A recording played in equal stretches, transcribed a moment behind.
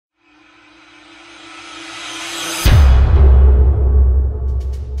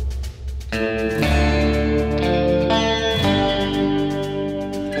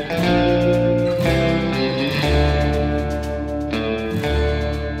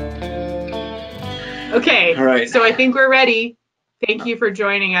Okay. All right. So I think we're ready. Thank you for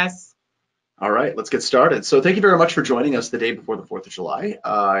joining us. All right, let's get started. So thank you very much for joining us the day before the 4th of July.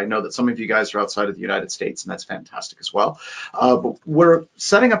 I know that some of you guys are outside of the United States, and that's fantastic as well. But we're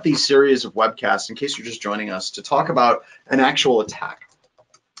setting up these series of webcasts, in case you're just joining us, to talk about an actual attack.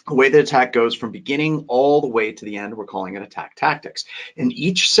 The way the attack goes from beginning all the way to the end, we're calling it attack tactics. And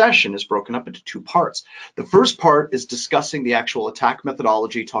each session is broken up into 2 parts. The first part is discussing the actual attack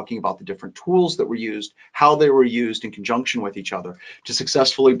methodology, talking about the different tools that were used, how they were used in conjunction with each other to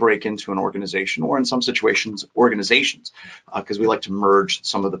successfully break into an organization, or in some situations, organizations, because we like to merge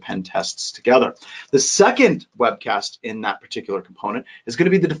some of the pen tests together. The second webcast in that particular component is going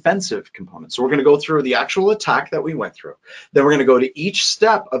to be the defensive component. So we're going to go through the actual attack that we went through. Then we're going to go to each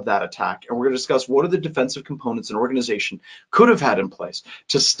step of that attack, and we're going to discuss what are the defensive components an organization could have had in place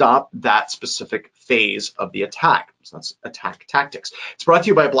to stop that specific phase of the attack. So that's attack tactics. It's brought to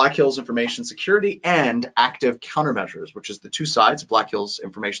you by Black Hills Information Security and Active Countermeasures, which is the 2 sides. Black Hills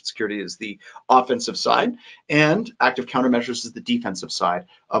Information Security is the offensive side, and Active Countermeasures is the defensive side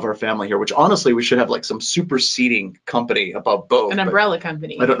of our family here, which honestly, we should have like some superseding company above both. An umbrella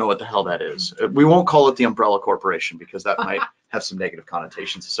company. I don't know what the hell that is. We won't call it the Umbrella Corporation because that might have some negative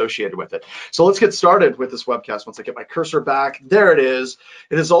connotations associated with it. So let's get started with this webcast once I get my cursor back. There it is.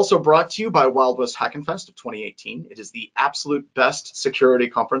 It is also brought to you by Wild West Hackenfest of 2018. It is the absolute best security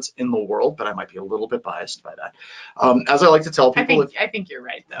conference in the world, but I might be a little bit biased by that. As I like to tell people, I think you're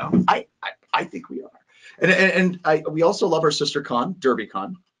right, though. I think we are. And we also love our sister con,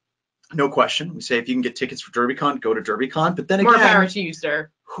 DerbyCon. No question. We say if you can get tickets for DerbyCon, go to DerbyCon. But then again, more power to you, sir.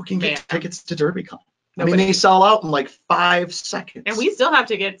 Who can get tickets to DerbyCon? Nobody. I mean, they sell out in like 5 seconds. And we still have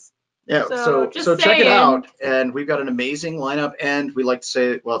tickets. Yeah, so check it out. And we've got an amazing lineup. And we like to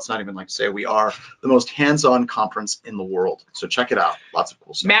say, well, it's not even like to say, we are the most hands-on conference in the world. So check it out. Lots of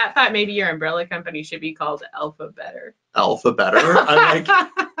cool stuff. Matt thought maybe your umbrella company should be called Alpha Better. Alpha Better. I like.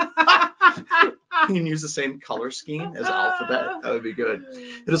 You can use the same color scheme as Alphabet. That would be good.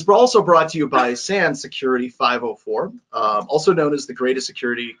 It is also brought to you by SAN Security 504, also known as the greatest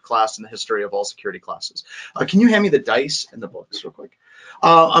security class in the history of all security classes. Can you hand me the dice and the books real quick?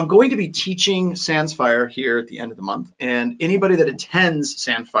 I'm going to be teaching SANSFIRE here at the end of the month, and anybody that attends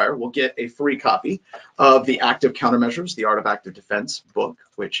SANSFIRE will get a free copy of the Active Countermeasures, the Art of Active Defense book,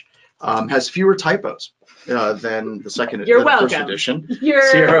 which has fewer typos than the first edition.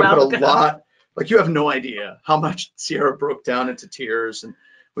 You're welcome. Put a lot. Like, you have no idea how much Sierra broke down into tears and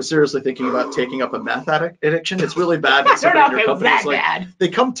was seriously thinking about taking up a meth addiction. It's really bad. They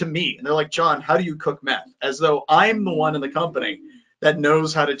come to me and they're like, John, how do you cook meth? As though I'm the one in the company that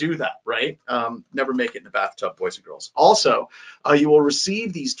knows how to do that, right? Never make it in the bathtub, boys and girls. Also, you will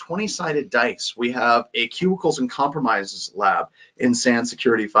receive these 20-sided dice. We have a Cubicles and Compromises lab in SAN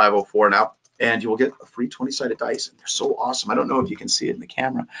Security 504 now. And you will get a free 20-sided dice. And they're so awesome. I don't know if you can see it in the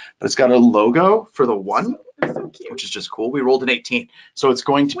camera, but it's got a logo for the 1, which is just cool. We rolled an 18. So it's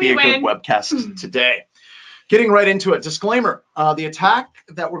going to be a good webcast today. Getting right into it. Disclaimer, the attack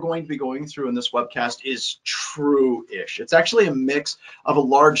that we're going to be going through in this webcast is true-ish. It's actually a mix of a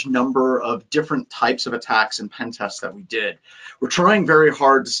large number of different types of attacks and pen tests that we did. We're trying very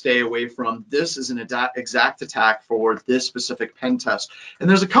hard to stay away from this is an exact attack for this specific pen test. And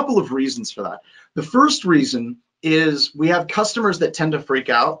there's a couple of reasons for that. The first reason is we have customers that tend to freak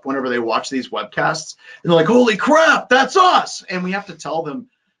out whenever they watch these webcasts. And they're like, holy crap, that's us. And we have to tell them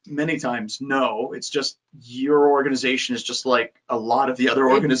many times, no, it's just your organization is just like a lot of the other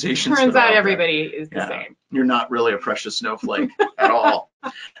organizations. Turns out everybody is the same. You're not really a precious snowflake at all.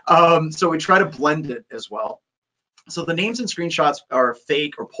 So we try to blend it as well. So the names and screenshots are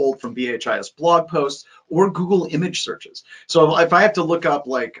fake or pulled from BHIS blog posts or Google image searches. So if I have to look up,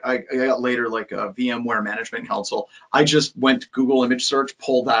 like I got later, like a VMware Management Council, I just went to Google image search,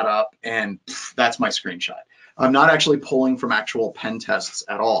 pulled that up, and that's my screenshot. I'm not actually pulling from actual pen tests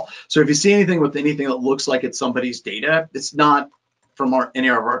at all. So if you see anything with anything that looks like it's somebody's data, it's not from any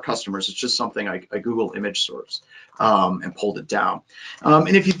of our customers. It's just something I Google image source and pulled it down.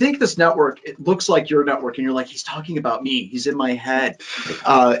 And if you think this network, it looks like your network and you're like, he's talking about me, he's in my head.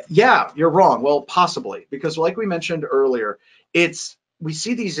 Yeah, you're wrong. Well, possibly, because like we mentioned earlier, we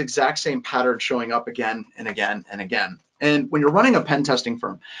see these exact same patterns showing up again and again and again. And when you're running a pen testing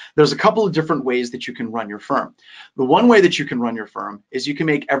firm, there's a couple of different ways that you can run your firm. The one way that you can run your firm is you can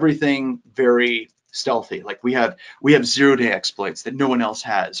make everything very stealthy. Like we have 0-day exploits that no one else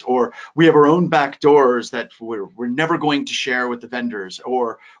has, or we have our own backdoors that we're never going to share with the vendors,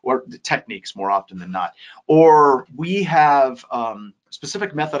 or the techniques more often than not. Or we have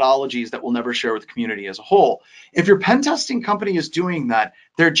specific methodologies that we'll never share with the community as a whole. If your pen testing company is doing that,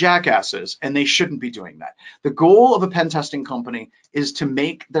 they're jackasses and they shouldn't be doing that. The goal of a pen testing company is to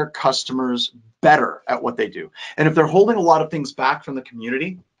make their customers better at what they do. And if they're holding a lot of things back from the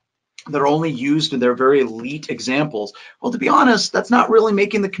community that are only used in their very elite examples, well, to be honest, that's not really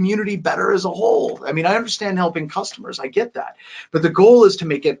making the community better as a whole. I mean, I understand helping customers, I get that, but the goal is to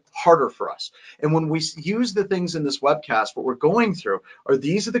make it harder for us. And when we use the things in this webcast, what we're going through are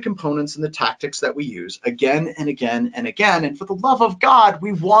these are the components and the tactics that we use again and again and again. And for the love of God,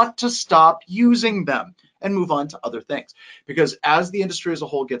 we want to stop using them and move on to other things. Because as the industry as a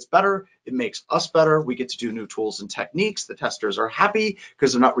whole gets better, it makes us better. We get to do new tools and techniques. The testers are happy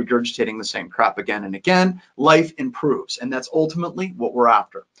because they're not regurgitating the same crap again and again. Life improves, and that's ultimately what we're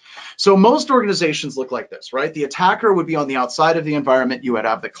after. So most organizations look like this, right? The attacker would be on the outside of the environment. You would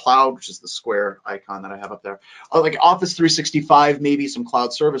have the cloud, which is the square icon that I have up there, like Office 365, maybe some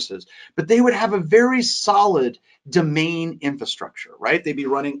cloud services, but they would have a very solid domain infrastructure, right? They'd be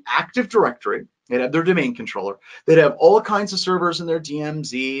running Active Directory. They'd have their domain controller. They'd have all kinds of servers in their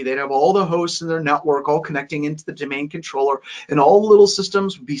DMZ. They'd have all the hosts in their network all connecting into the domain controller, and all the little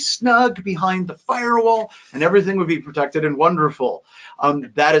systems would be snug behind the firewall, and everything would be protected and wonderful.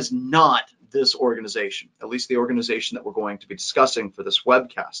 That is not this organization, at least the organization that we're going to be discussing for this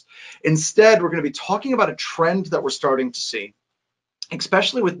webcast. Instead, we're going to be talking about a trend that we're starting to see,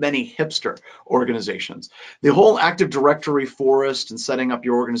 especially with many hipster organizations. The whole Active Directory forest and setting up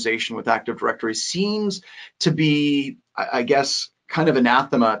your organization with Active Directory seems to be, I guess, kind of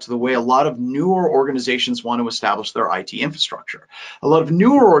anathema to the way a lot of newer organizations want to establish their IT infrastructure. A lot of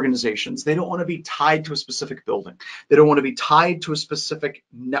newer organizations, they don't want to be tied to a specific building. They don't want to be tied to a specific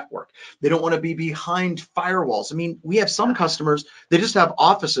network. They don't want to be behind firewalls. I mean, we have some customers, they just have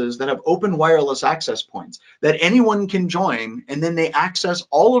offices that have open wireless access points that anyone can join, and then they access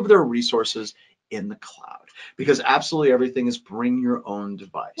all of their resources in the cloud, because absolutely everything is bring your own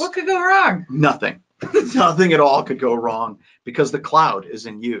device. What could go wrong? Nothing. Nothing at all could go wrong because the cloud is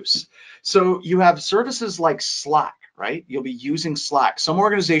in use. So you have services like Slack, right? You'll be using Slack. Some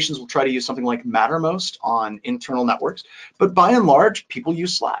organizations will try to use something like Mattermost on internal networks, but by and large, people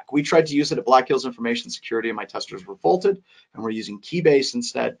use Slack. We tried to use it at Black Hills Information Security, and my testers revolted, and we're using Keybase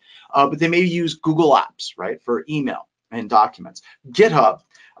instead. But they may use Google Apps, right, for email and documents. GitHub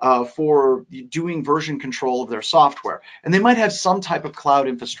for doing version control of their software. And they might have some type of cloud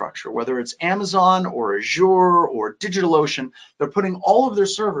infrastructure, whether it's Amazon or Azure or DigitalOcean. They're putting all of their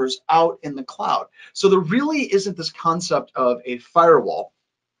servers out in the cloud. So there really isn't this concept of a firewall,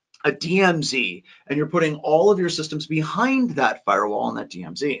 a DMZ, and you're putting all of your systems behind that firewall and that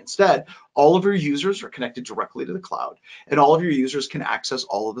DMZ. Instead, all of your users are connected directly to the cloud, and all of your users can access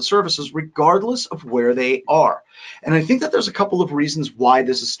all of the services regardless of where they are. And I think that there's a couple of reasons why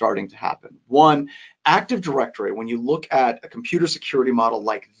this is starting to happen. One, Active Directory, when you look at a computer security model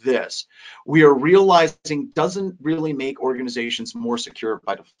like this, we are realizing doesn't really make organizations more secure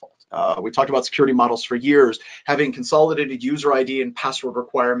by default. We talked about security models for years, having consolidated user ID and password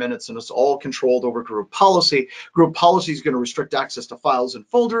requirements, and it's all controlled over group policy. Group policy is going to restrict access to files and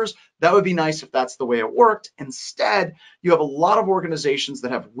folders. That would be nice if that's the way it worked. Instead, you have a lot of organizations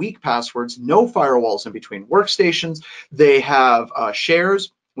that have weak passwords, no firewalls in between workstations. They have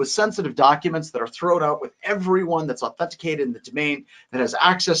shares with sensitive documents that are thrown out with everyone that's authenticated in the domain that has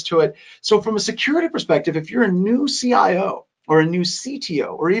access to it. So from a security perspective, if you're a new CIO or a new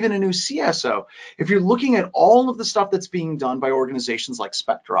CTO or even a new CSO, if you're looking at all of the stuff that's being done by organizations like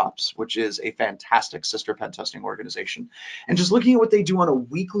SpectreOps, which is a fantastic sister pen testing organization, and just looking at what they do on a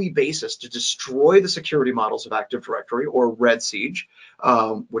weekly basis to destroy the security models of Active Directory or Red Siege,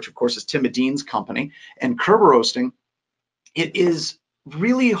 which of course is Tim Medine's company, and Kerber Roasting, it is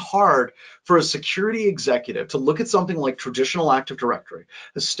really hard for a security executive to look at something like traditional Active Directory,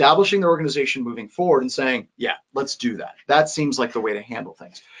 establishing their organization moving forward and saying, yeah, let's do that. That seems like the way to handle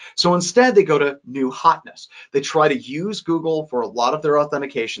things. So instead, they go to new hotness. They try to use Google for a lot of their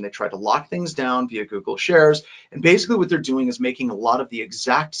authentication. They try to lock things down via Google Shares. And basically what they're doing is making a lot of the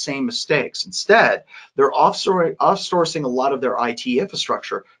exact same mistakes. Instead, they're offsourcing a lot of their IT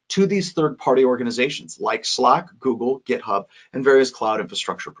infrastructure to these third-party organizations like Slack, Google, GitHub, and various cloud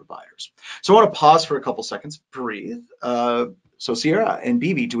infrastructure providers. So I want to pause for a couple seconds, breathe. So Sierra and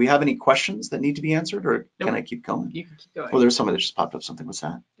Bibi, do we have any questions that need to be answered, or can I keep going? You can keep going. Well, there's somebody that just popped up something. What's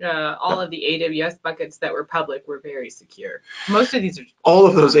that? All of the AWS buckets that were public were very secure. Most of these are. All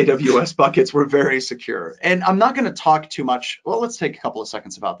of those AWS buckets were very secure. And I'm not going to talk too much. Well, let's take a couple of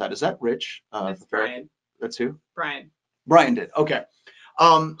seconds about that. Is that Rich? That's Brian. That's who? Brian. Brian did. Okay.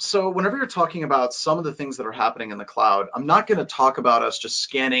 So whenever you're talking about some of the things that are happening in the cloud, I'm not going to talk about us just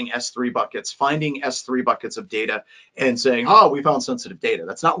scanning S3 buckets, finding S3 buckets of data and saying, oh, we found sensitive data.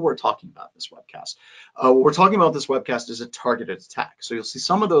 That's not what we're talking about in this webcast. What we're talking about this webcast is a targeted attack. So you'll see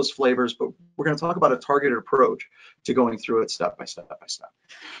some of those flavors, but we're going to talk about a targeted approach to going through it step by step by step.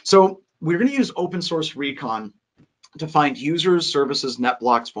 So we're going to use open source recon to find users, services, net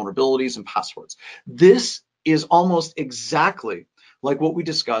blocks, vulnerabilities, and passwords. This is almost exactly like what we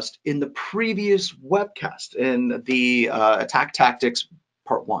discussed in the previous webcast in the attack tactics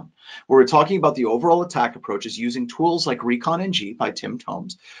part 1, where we're talking about the overall attack approaches using tools like ReconNG by Tim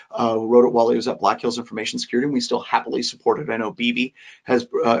Tomes, who wrote it while he was at Black Hills Information Security, and we still happily support it. I know BB has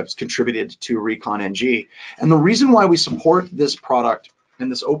contributed to ReconNG. And the reason why we support this product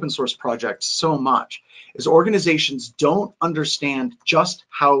and this open source project so much is organizations don't understand just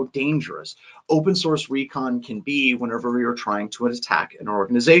how dangerous open source recon can be whenever you're trying to attack an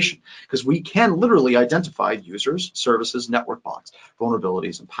organization, because we can literally identify users, services, network blocks,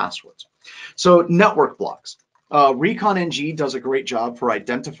 vulnerabilities, and passwords. So network blocks. ReconNG does a great job for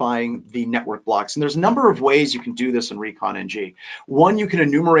identifying the network blocks, and there's a number of ways you can do this in ReconNG. One, you can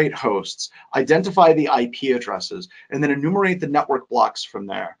enumerate hosts, identify the IP addresses, and then enumerate the network blocks from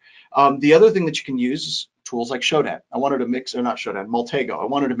there. The other thing that you can use is tools like Shodan. I wanted to mix, or not Shodan, Maltego. I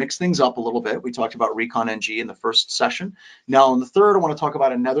wanted to mix things up a little bit. We talked about ReconNG in the first session. Now in the third, I want to talk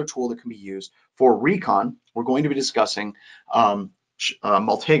about another tool that can be used for recon. We're going to be discussing Maltego.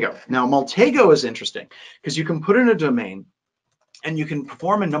 Now Maltego is interesting because you can put in a domain and you can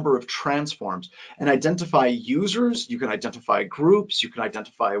perform a number of transforms and identify users, you can identify groups, you can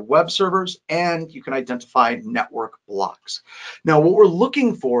identify web servers, and you can identify network blocks. Now, what we're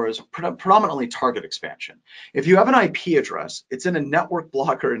looking for is predominantly target expansion. If you have an IP address, it's in a network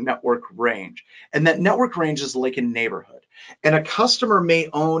block or a network range, and that network range is like a neighborhood. And a customer may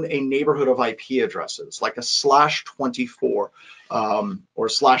own a neighborhood of IP addresses, like a /24 or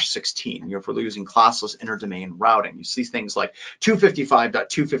 /16, if we're using classless interdomain routing. You see things like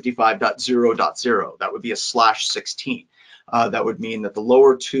 255.255.0.0. That would be a /16. That would mean that the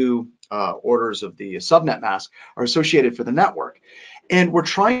lower two orders of the subnet mask are associated for the network. And we're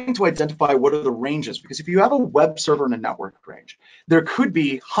trying to identify what are the ranges, because if you have a web server in a network range, there could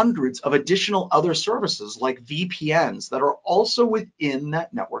be hundreds of additional other services like VPNs that are also within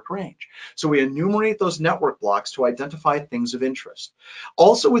that network range. So we enumerate those network blocks to identify things of interest.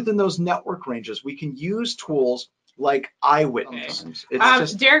 Also within those network ranges, we can use tools like Eyewitness. Okay.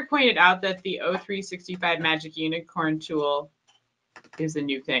 Derek pointed out that the O365 Magic Unicorn tool is a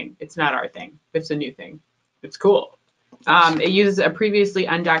new thing. It's not our thing. It's a new thing. It's cool. It uses a previously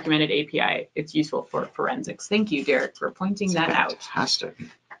undocumented API. It's useful for forensics. Thank you, Derek, for pointing that out. Fantastic.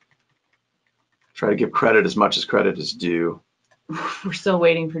 Try to give credit as much as credit is due. We're still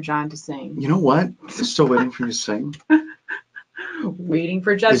waiting for John to sing. You know what? We're still waiting for you to sing. Waiting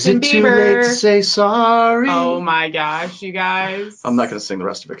for Justin Bieber. Is it too late to say sorry? Oh my gosh, you guys. I'm not going to sing the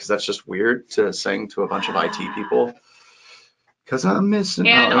rest of it because that's just weird to sing to a bunch of IT people. Because I'm missing.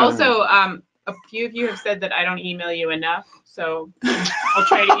 And also, a few of you have said that I don't email you enough, so I'll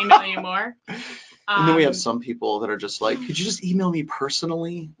try to email you more. And then we have some people that are just like, could you just email me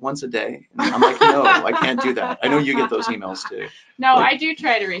personally once a day? And I'm like, no, I can't do that. I know you get those emails too. No, I do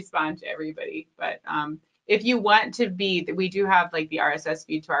try to respond to everybody, but if you want to be, we do have like the RSS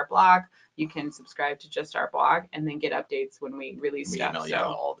feed to our blog. You can subscribe to just our blog and then get updates when we release stuff. We email you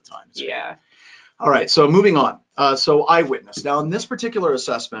all the time. Yeah. All right, so moving on. So Eyewitness. Now in this particular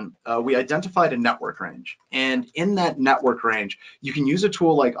assessment, we identified a network range. And in that network range, you can use a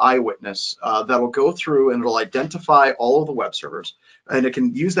tool like Eyewitness that'll go through and it'll identify all of the web servers. And it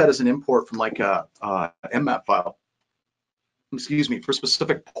can use that as an import from like a mmap file, for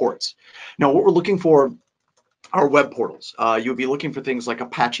specific ports. Now what we're looking for are web portals. You'll be looking for things like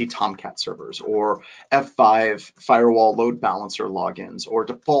Apache Tomcat servers or F5 Firewall load balancer logins or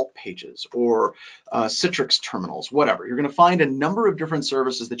default pages or Citrix terminals, whatever. You're going to find a number of different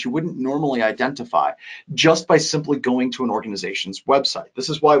services that you wouldn't normally identify just by simply going to an organization's website. This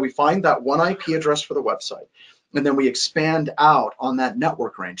is why we find that one IP address for the website. And then we expand out on that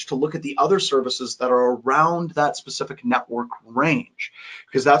network range to look at the other services that are around that specific network range,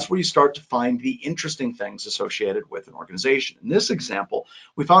 because that's where you start to find the interesting things associated with an organization. In this example,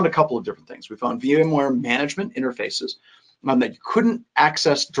 we found a couple of different things. We found VMware management interfaces that you couldn't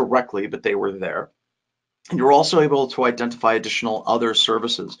access directly, but they were there. And you're also able to identify additional other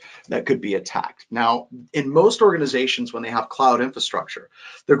services that could be attacked. Now, in most organizations, when they have cloud infrastructure,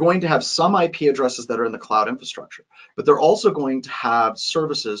 they're going to have some IP addresses that are in the cloud infrastructure, but they're also going to have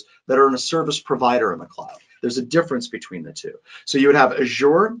services that are in a service provider in the cloud. There's a difference between the two. So you would have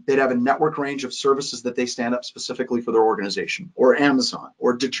Azure, they'd have a network range of services that they stand up specifically for their organization, or Amazon,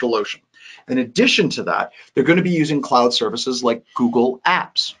 or DigitalOcean. In addition to that, they're going to be using cloud services like Google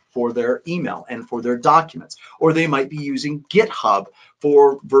Apps for their email and for their documents, or they might be using GitHub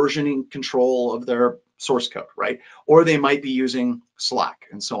for versioning control of their source code, right? Or they might be using Slack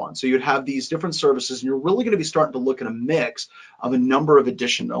and so on. So you'd have these different services, and you're really going to be starting to look at a mix of a number of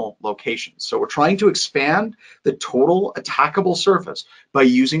additional locations. So we're trying to expand the total attackable surface by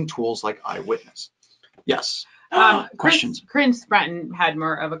using tools like Eyewitness. Yes. Questions. Chris Breton had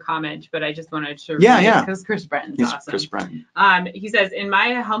more of a comment, but I just wanted to read it because Chris Breton's yes, awesome. Chris Breton. He says, in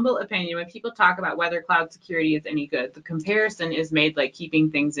my humble opinion, when people talk about whether cloud security is any good, the comparison is made like keeping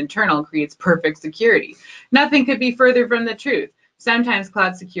things internal creates perfect security. Nothing could be further from the truth. Sometimes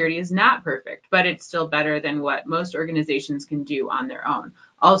cloud security is not perfect, but it's still better than what most organizations can do on their own.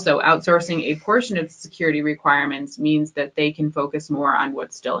 Also, outsourcing a portion of security requirements means that they can focus more on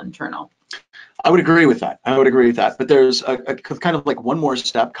what's still internal. I would agree with that. But there's a kind of like one more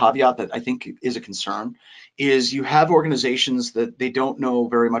step caveat that I think is a concern, is you have organizations that they don't know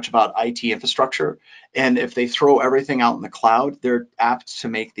very much about IT infrastructure. And if they throw everything out in the cloud, they're apt to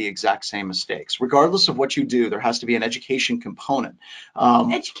make the exact same mistakes. Regardless of what you do, there has to be an education component.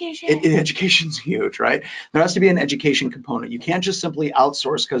 Education's huge, right? There has to be an education component. You can't just simply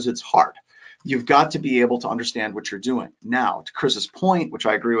outsource because it's hard. You've got to be able to understand what you're doing. Now, to Chris's point, which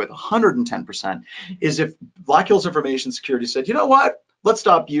I agree with 110%, is if Black Hills Information Security said, you know what, let's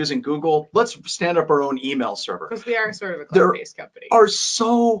stop using Google, let's stand up our own email server. Because we are sort of a cloud-based company. There are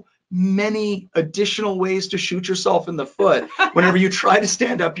so many additional ways to shoot yourself in the foot whenever you try to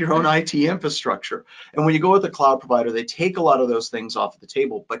stand up your own IT infrastructure. And when you go with a cloud provider, they take a lot of those things off the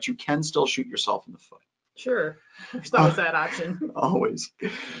table, but you can still shoot yourself in the foot. Sure, there's always that option. Always.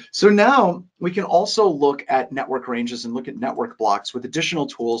 So now we can also look at network ranges and look at network blocks with additional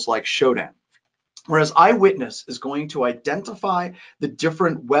tools like Shodan. Whereas Eyewitness is going to identify the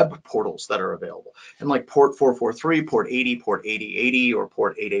different web portals that are available, and like port 443, port 80, port 8080, or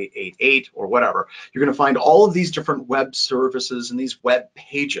port 8888, or whatever. You're going to find all of these different web services and these web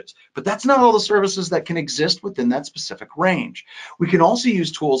pages, but that's not all the services that can exist within that specific range. We can also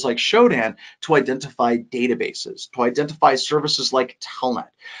use tools like Shodan to identify databases, to identify services like Telnet,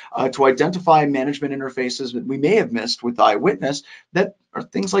 to identify management interfaces that we may have missed with Eyewitness that are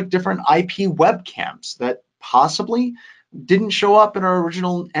things like different IP webcams that possibly didn't show up in our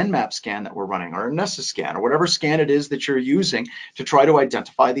original Nmap scan that we're running, or a Nessus scan, or whatever scan it is that you're using to try to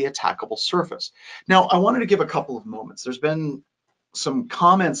identify the attackable surface. Now, I wanted to give a couple of moments. There's been some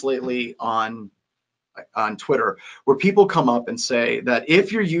comments lately on Twitter where people come up and say that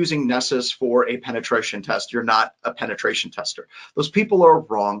if you're using Nessus for a penetration test, you're not a penetration tester. Those people are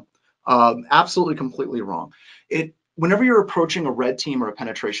wrong, absolutely completely wrong. Whenever you're approaching a red team or a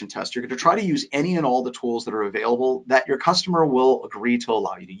penetration test, you're going to try to use any and all the tools that are available that your customer will agree to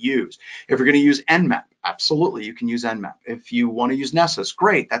allow you to use. If you're going to use Nmap, absolutely, you can use Nmap. If you want to use Nessus,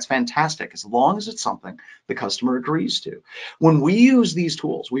 great, that's fantastic, as long as it's something the customer agrees to. When we use these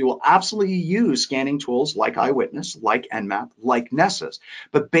tools, we will absolutely use scanning tools like Eyewitness, like Nmap, like Nessus,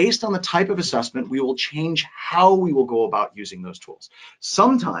 but based on the type of assessment, we will change how we will go about using those tools.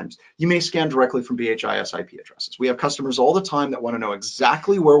 Sometimes you may scan directly from BHIS IP addresses. We have customers all the time that want to know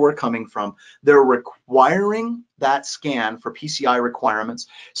exactly where we're coming from. They're requiring that scan for PCI requirements,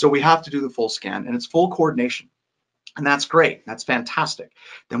 so we have to do the full scan, and it's full coordination. And that's great, that's fantastic.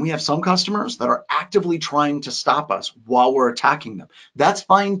 Then we have some customers that are actively trying to stop us while we're attacking them. That's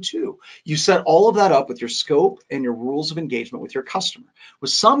fine too. You set all of that up with your scope and your rules of engagement with your customer.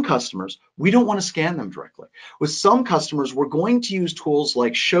 With some customers, we don't want to scan them directly. With some customers, we're going to use tools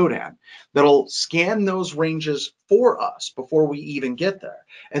like Shodan that'll scan those ranges for us before we even get there.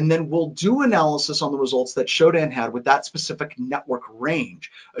 And then we'll do analysis on the results that Shodan had with that specific network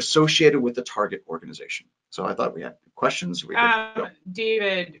range associated with the target organization. So I thought we had questions.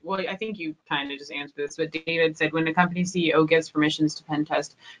 David, well, I think you kind of just answered this, but David said, when a company CEO gives permissions to pen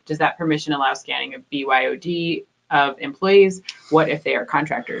test, does that permission allow scanning of BYOD of employees? What if they are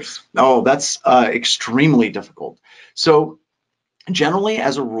contractors? Oh, that's extremely difficult. So generally,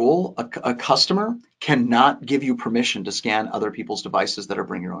 as a rule, a customer cannot give you permission to scan other people's devices that are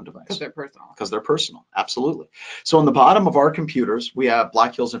bring your own device. Because they're personal. Because they're personal, absolutely. So on the bottom of our computers, we have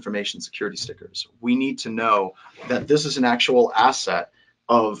Black Hills Information Security stickers. We need to know that this is an actual asset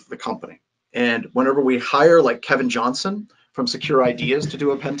of the company. And whenever we hire like Kevin Johnson from Secure Ideas to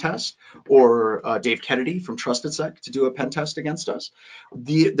do a pen test, or Dave Kennedy from TrustedSec to do a pen test against us,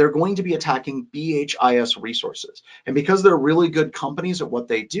 they're going to be attacking BHIS resources. And because they're really good companies at what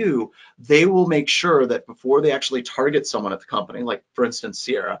they do, they will make sure that before they actually target someone at the company, like for instance,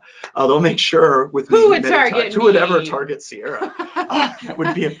 Sierra, they'll make sure with who would target who would ever target Sierra. That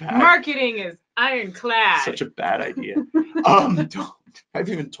would be a bad. Marketing is ironclad. Such a bad idea. I've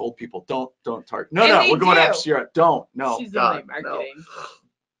even told people don't target. No, we're going after Sierra. Don't. No. She's God, only marketing. No.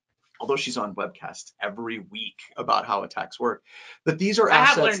 Although she's on webcasts every week about how attacks work. But these are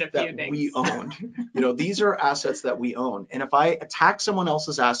assets that we own. These are assets that we own. And if I attack someone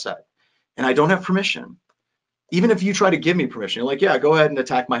else's asset and I don't have permission, even if you try to give me permission, you're like, yeah, go ahead and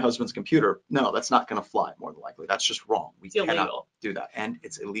attack my husband's computer. No, that's not going to fly, more than likely. That's just wrong. We cannot do that. And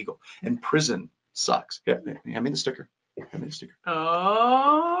it's illegal. And prison sucks. Yeah, hand me the sticker.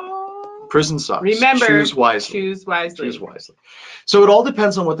 Oh. Prison sucks. Remember, choose wisely. Choose wisely. Choose wisely. So it all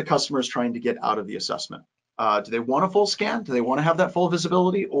depends on what the customer is trying to get out of the assessment. Do they want a full scan? Do they want to have that full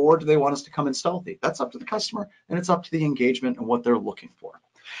visibility? Or do they want us to come in stealthy? That's up to the customer, and it's up to the engagement and what they're looking for.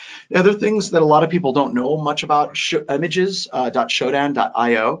 The other things that a lot of people don't know much about,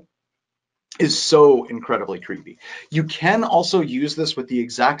 images.shodan.io is so incredibly creepy. You can also use this with the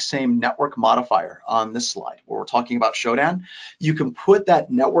exact same network modifier on this slide where we're talking about Shodan. You can put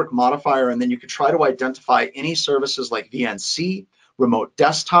that network modifier and then you can try to identify any services like VNC, remote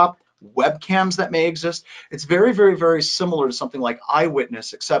desktop, webcams that may exist. It's very, very, very similar to something like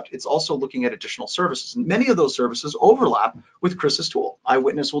Eyewitness, except it's also looking at additional services. And many of those services overlap with Chris's tool.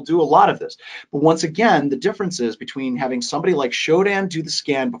 Eyewitness will do a lot of this. But once again, the difference is between having somebody like Shodan do the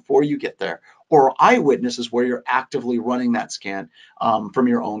scan before you get there, or Eyewitness is where you're actively running that scan from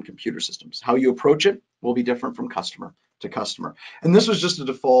your own computer systems. How you approach it will be different from customer to customer. And this was just a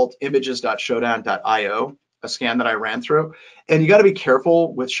default images.shodan.io, a scan that I ran through. And you got to be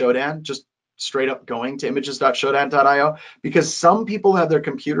careful with Shodan, just straight up going to images.shodan.io, because some people have their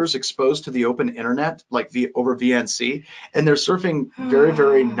computers exposed to the open internet, like over VNC, and they're surfing very,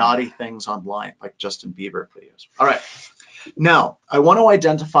 very naughty things online, like Justin Bieber videos. All right, now I want to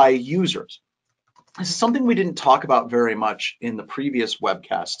identify users. This is something we didn't talk about very much in the previous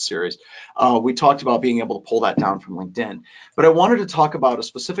webcast series. We talked about being able to pull that down from LinkedIn, but I wanted to talk about a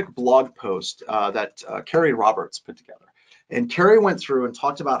specific blog post that Carrie Roberts put together. And Carrie went through and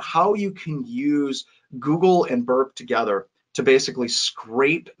talked about how you can use Google and Burp together to basically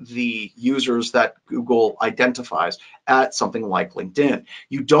scrape the users that Google identifies at something like LinkedIn.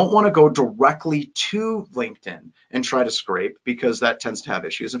 You don't want to go directly to LinkedIn and try to scrape, because that tends to have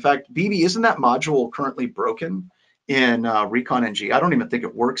issues. In fact, BB, isn't that module currently broken in Recon NG? I don't even think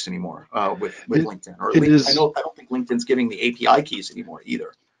it works anymore with LinkedIn. Or at least I don't think LinkedIn's giving the API keys anymore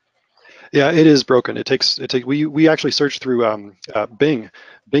either. Yeah, it is broken. We actually search through Bing,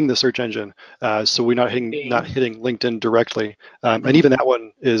 the search engine, so we're not hitting LinkedIn directly, and even that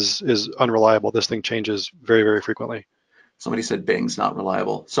one is unreliable. This thing changes very, very frequently. Somebody said Bing's not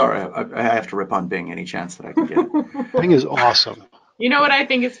reliable. Sorry, I have to rip on Bing any chance that I can get. Bing is awesome. You know what I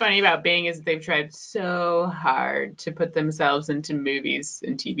think is funny about Bing is they've tried so hard to put themselves into movies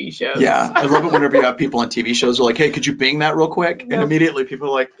and TV shows. Yeah, I love it whenever you have people on TV shows who are like, hey, could you Bing that real quick? And immediately people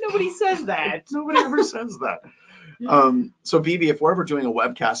are like, nobody says that. Nobody ever says that. So BB, if we're ever doing a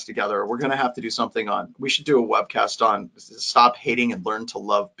webcast together, we're going to have to do something we should do a webcast on stop hating and learn to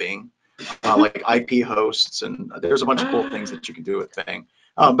love Bing, like IP hosts, and there's a bunch of cool things that you can do with Bing.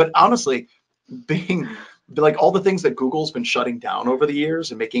 But honestly, Bing, like all the things that Google's been shutting down over the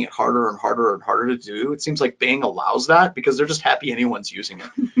years and making it harder and harder and harder to do, it seems like Bing allows that because they're just happy anyone's using it.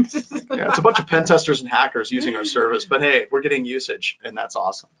 Yeah, it's a bunch of pen testers and hackers using our service, but hey, we're getting usage, and that's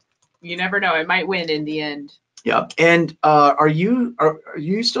awesome. You never know, it might win in the end. Yeah, and are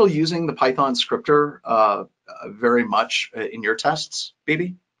you still using the Python scripter very much in your tests,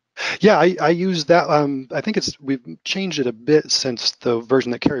 BB? Yeah, I use that. I think we've changed it a bit since the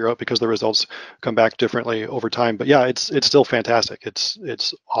version that Carrie wrote, because the results come back differently over time. But yeah, it's still fantastic.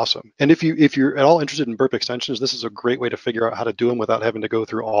 It's awesome. And if you're at all interested in Burp extensions, this is a great way to figure out how to do them without having to go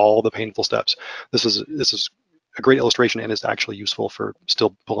through all the painful steps. This is a great illustration, and it's actually useful for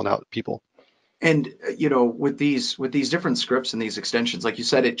still pulling out people. And with these different scripts and these extensions, like you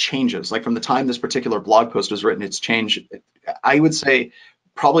said, it changes. Like from the time this particular blog post was written, it's changed. I would say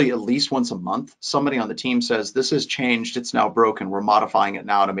probably at least once a month, somebody on the team says, this has changed, it's now broken, we're modifying it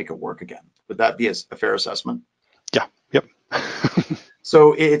now to make it work again. Would that be a fair assessment? Yeah, yep.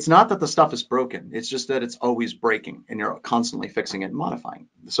 So it's not that the stuff is broken, it's just that it's always breaking and you're constantly fixing it and modifying.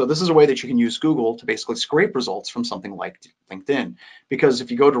 So this is a way that you can use Google to basically scrape results from something like LinkedIn, because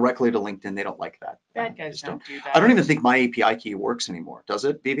if you go directly to LinkedIn, they don't like that. Bad guys don't do that. I don't even think my API key works anymore. Does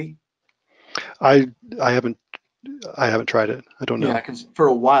it, BB? I haven't tried it. I don't know. Yeah, because for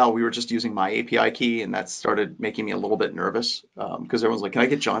a while we were just using my API key, and that started making me a little bit nervous because everyone's like, "Can I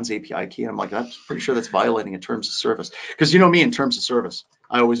get John's API key?" And I'm like, "I'm pretty sure that's violating in terms of service." Because you know me, in terms of service,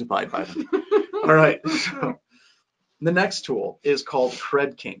 I always abide by them. All right. So the next tool is called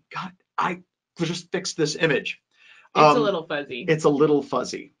Credsniper. God, I just fixed this image. It's a little fuzzy. It's a little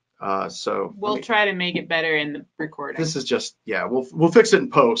fuzzy. So we'll try to make it better in the recording. This is just, yeah, we'll fix it in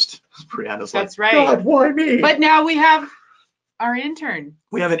post. Brianna's That's like, right. God, why me? But now we have our intern.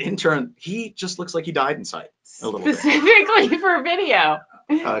 We have an intern. He just looks like he died inside a little bit. Specifically for video.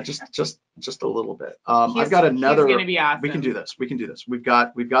 Just a little bit. I've got another. He's gonna be awesome. We can do this. We can do this. We've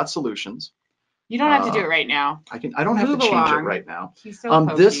got solutions. You don't have to do it right now. I don't have to change it right now. He's so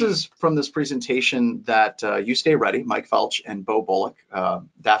this is from this presentation that You Stay Ready, Mike Felch and Bo Bullock,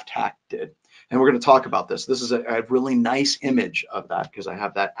 Daft Hack did. And we're going to talk about this. This is a really nice image of that because I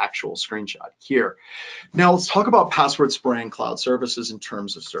have that actual screenshot here. Now let's talk about password spraying cloud services in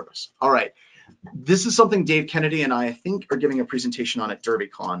terms of service. All right. This is something Dave Kennedy and I think are giving a presentation on at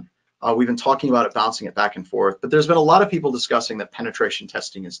DerbyCon. We've been talking about it, bouncing it back and forth, but there's been a lot of people discussing that penetration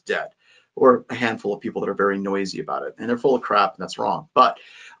testing is dead, or a handful of people that are very noisy about it, and they're full of crap, and that's wrong. But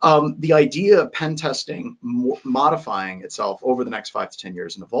the idea of pen testing modifying itself over the next 5 to 10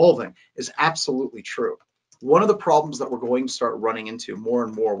 years and evolving is absolutely true. One of the problems that we're going to start running into more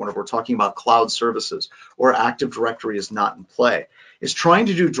and more whenever we're talking about cloud services or Active Directory is not in play is trying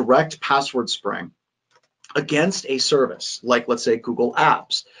to do direct password spraying against a service like, let's say, Google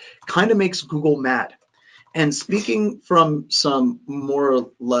Apps. Kind of makes Google mad. And speaking from some more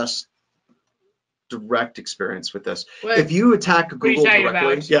or less direct experience with this, if you attack Google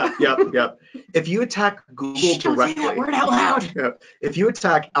directly, yeah. If you attack Google directly, don't say that word out loud. Yeah, if you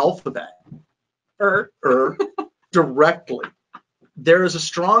attack Alphabet directly, there is a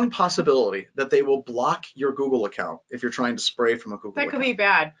strong possibility that they will block your Google account if you're trying to spray from a Google account. That could be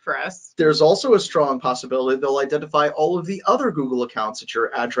bad for us. There's also a strong possibility they'll identify all of the other Google accounts at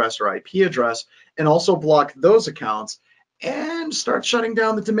your address or IP address and also block those accounts and start shutting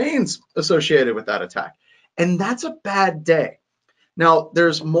down the domains associated with that attack. And that's a bad day. Now,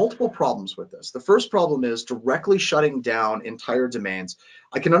 there's multiple problems with this. The first problem is directly shutting down entire domains.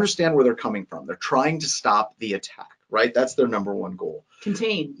 I can understand where they're coming from. They're trying to stop the attack, right? That's their number one goal.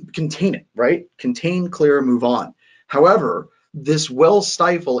 Contain it, right? Contain, clear, move on. However, this will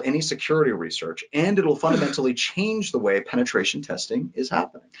stifle any security research, and it'll fundamentally change the way penetration testing is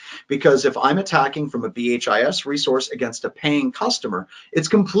happening. Because if I'm attacking from a BHIS resource against a paying customer, it's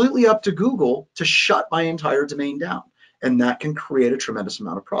completely up to Google to shut my entire domain down. And that can create a tremendous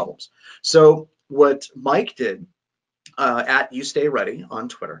amount of problems. So what Mike did at You Stay Ready on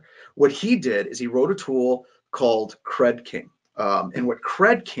Twitter, what he did is he wrote a tool called Credsniper. And what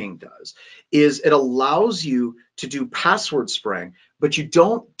Credsniper does is it allows you to do password spraying, but you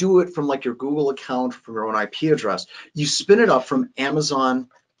don't do it from like your Google account, from your own IP address. You spin it up from Amazon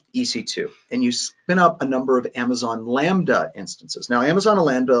EC2, and you spin up a number of Amazon Lambda instances. Now, Amazon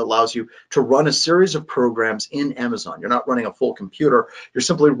Lambda allows you to run a series of programs in Amazon. You're not running a full computer. You're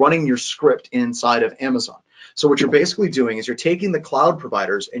simply running your script inside of Amazon. So what you're basically doing is you're taking the cloud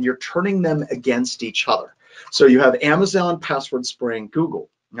providers and you're turning them against each other. So you have Amazon password spraying Google.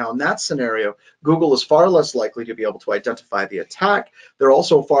 Now, in that scenario, Google is far less likely to be able to identify the attack. They're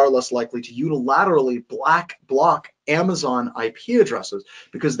also far less likely to unilaterally block Amazon IP addresses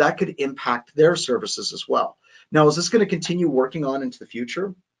because that could impact their services as well. Now, is this going to continue working on into the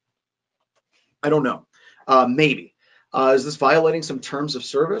future? I don't know. Maybe. Is this violating some terms of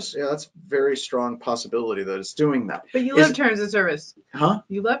service? Yeah, that's a very strong possibility that it's doing that. But you love terms of service. Huh?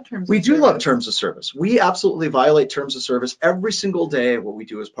 You love terms of service. We do love terms of service. We absolutely violate terms of service every single day of what we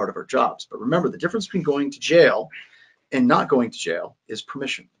do as part of our jobs. But remember, the difference between going to jail and not going to jail is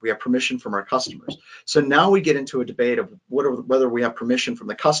permission. We have permission from our customers. So now we get into a debate of whether we have permission from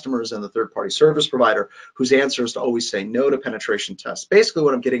the customers and the third-party service provider, whose answer is to always say no to penetration tests. Basically,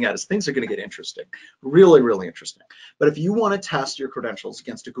 what I'm getting at is things are going to get interesting, really, really interesting. But if you want to test your credentials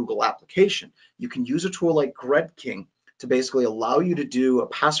against a Google application, you can use a tool like Credsniper to basically allow you to do a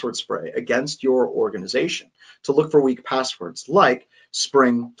password spray against your organization to look for weak passwords like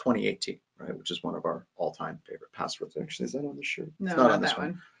Spring 2018. Right, which is one of our all-time favorite passwords. Actually, is that on the shirt? No, it's not on this that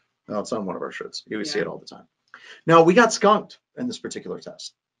one. No, it's on one of our shirts. You see it all the time. Now, we got skunked in this particular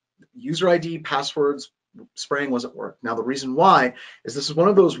test. User ID, passwords, spraying wasn't work. Now, the reason why is this is one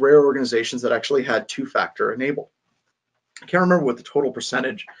of those rare organizations that actually had two-factor enabled. I can't remember what the total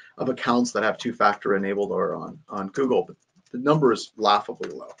percentage of accounts that have two-factor enabled are on Google, but the number is laughably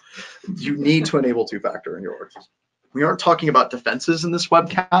low. You need to enable two-factor in your organization. We aren't talking about defenses in this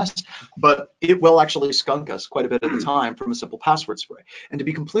webcast, but it will actually skunk us quite a bit at the time from a simple password spray. And to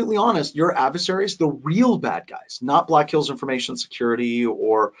be completely honest, your adversaries, the real bad guys, not Black Hills Information Security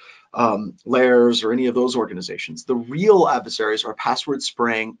or Layers or any of those organizations, the real adversaries are password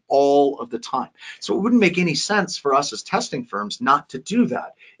spraying all of the time. So it wouldn't make any sense for us as testing firms not to do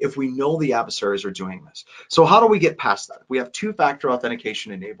that if we know the adversaries are doing this. So how do we get past that? If we have two-factor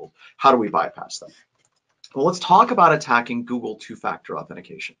authentication enabled, how do we bypass that? Well, let's talk about attacking Google two-factor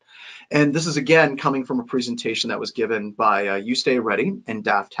authentication. And this is, again, coming from a presentation that was given by You Stay Ready and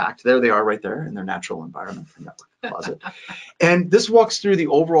Daft Hacked. There they are right there in their natural environment network closet. And this walks through the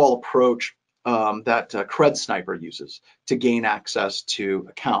overall approach that Credsniper uses to gain access to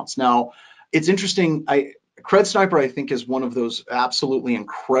accounts. Now, it's interesting. Credsniper, I think, is one of those absolutely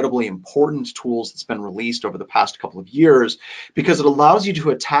incredibly important tools that's been released over the past couple of years because it allows you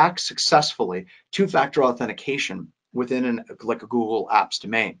to attack successfully two-factor authentication within like a Google Apps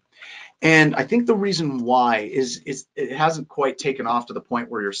domain. And I think the reason why is it hasn't quite taken off to the point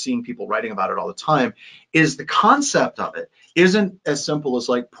where you're seeing people writing about it all the time is the concept of it isn't as simple as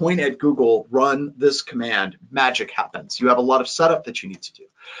like point at Google, run this command, magic happens. You have a lot of setup that you need to do.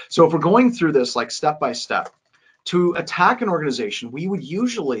 So if we're going through this like step by step, to attack an organization, we would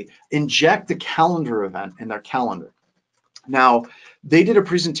usually inject a calendar event in their calendar. Now, they did a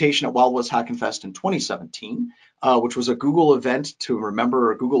presentation at Wild West Hack and Fest in 2017, which was a Google event to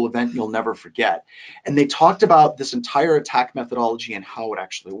remember, a Google event you'll never forget. And they talked about this entire attack methodology and how it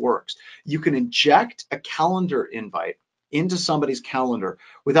actually works. You can inject a calendar invite into somebody's calendar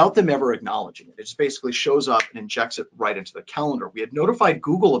without them ever acknowledging it. It just basically shows up and injects it right into the calendar. We had notified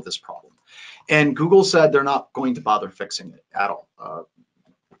Google of this problem, and Google said they're not going to bother fixing it at all.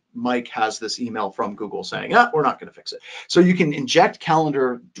 Mike has this email from Google saying, we're not going to fix it. So you can inject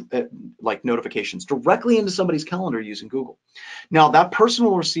calendar like notifications directly into somebody's calendar using Google. Now that person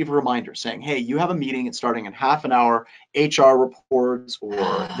will receive a reminder saying, hey, you have a meeting, it's starting in half an hour, HR reports or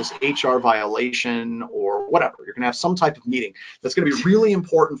this HR violation or whatever. You're going to have some type of meeting that's going to be really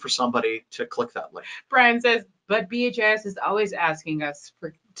important for somebody to click that link. Brian says, but BHS is always asking us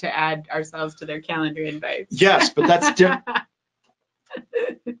to add ourselves to their calendar invites. Yes, but that's different.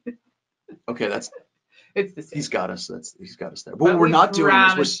 Okay, it's the same. He's got us. He's got us there. But what we're not doing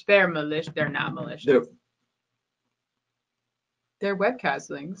is they're malicious. They're not malicious. They're webcast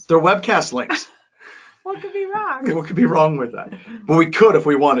links. They're webcast links. What could be wrong? Okay, what could be wrong with that? But we could if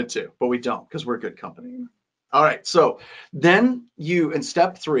we wanted to, but we don't because we're a good company. All right, so then in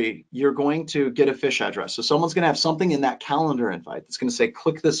step 3, you're going to get a phish address. So someone's going to have something in that calendar invite that's going to say,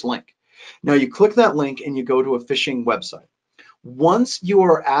 click this link. Now you click that link and you go to a phishing website. Once you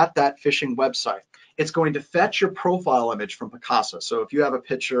are at that phishing website, it's going to fetch your profile image from Picasa. So if you have a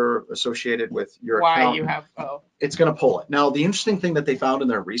picture associated with your account, it's going to pull it. Now, the interesting thing that they found in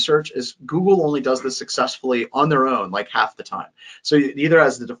their research is Google only does this successfully on their own, like half the time. So it either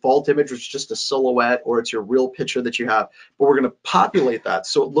has the default image, which is just a silhouette, or it's your real picture that you have. But we're going to populate that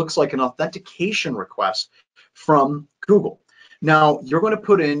so it looks like an authentication request from Google. Now, you're going to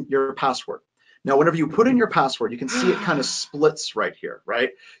put in your password. Now, whenever you put in your password, you can see it kind of splits right here,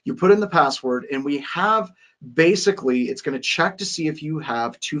 right? You put in the password and we have basically, it's going to check to see if you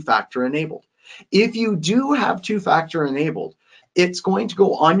have two-factor enabled. If you do have two-factor enabled, it's going to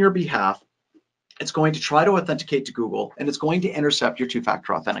go on your behalf. It's going to try to authenticate to Google and it's going to intercept your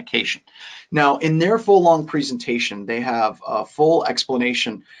two-factor authentication. Now, in their full long presentation, they have a full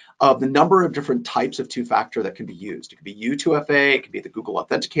explanation of the number of different types of two-factor that can be used. It could be U2FA, it could be the Google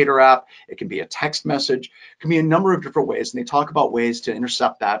Authenticator app, it can be a text message, it can be a number of different ways, and they talk about ways to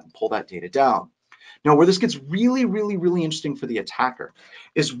intercept that and pull that data down. Now, where this gets really, really, really interesting for the attacker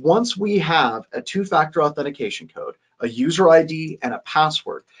is once we have a two-factor authentication code, a user ID, and a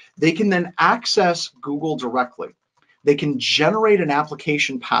password, they can then access Google directly. They can generate an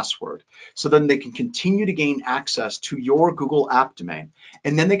application password, so then they can continue to gain access to your Google app domain,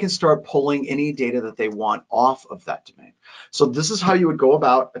 and then they can start pulling any data that they want off of that domain. So this is how you would go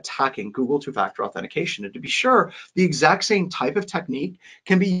about attacking Google two-factor authentication. And to be sure, the exact same type of technique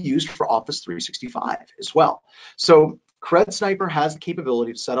can be used for Office 365 as well. So Credsniper has the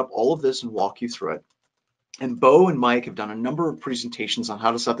capability to set up all of this and walk you through it. And Bo and Mike have done a number of presentations on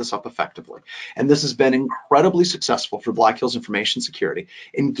how to set this up effectively. And this has been incredibly successful for Black Hills Information Security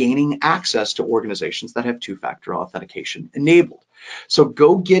in gaining access to organizations that have two-factor authentication enabled. So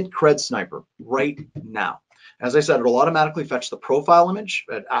go get Credsniper right now. As I said, it'll automatically fetch the profile image.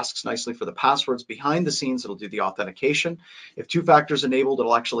 It asks nicely for the passwords behind the scenes. It'll do the authentication. If two-factor is enabled,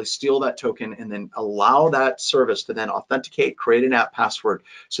 it'll actually steal that token and then allow that service to then authenticate, create an app password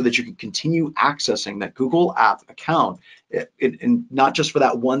so that you can continue accessing that Google app account, and not just for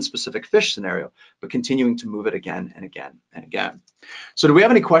that one specific phish scenario, but continuing to move it again and again and again. So do we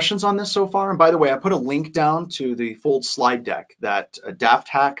have any questions on this so far? And by the way, I put a link down to the full slide deck that Daft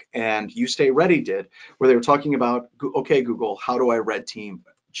Hack and You Stay Ready did, where they were talking about, okay, Google, how do I red team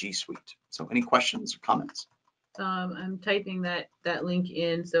G Suite? So any questions or comments? I'm typing that link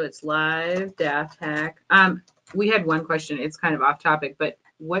in, so it's live, Daft Hack. We had one question. It's kind of off topic, but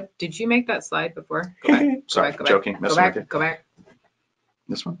what did you make that slide before? Go back. Sorry, joking. Go back. Go back.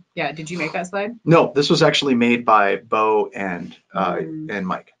 This one? Yeah. Did you make that slide? No, this was actually made by Bo and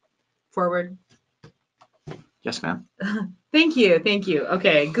Mike. Forward. Yes, ma'am. Thank you. Thank you.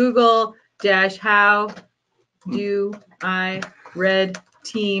 Okay. Google dash how do I red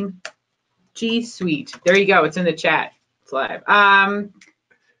team G Suite? There you go. It's in the chat. It's live.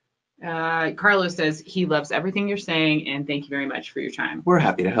 Carlos says he loves everything you're saying and thank you very much for your time. We're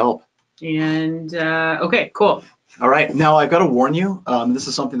happy to help. And okay, cool. All right. Now I've got to warn you. This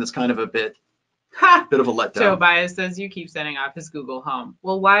is something that's kind of a bit of a letdown. Tobias says you keep setting off his Google Home.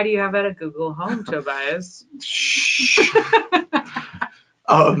 Well, why do you have it at Google Home, Tobias?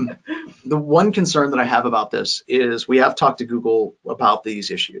 The one concern that I have about this is we have talked to Google about these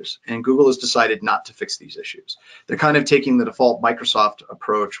issues, and Google has decided not to fix these issues. They're kind of taking the default Microsoft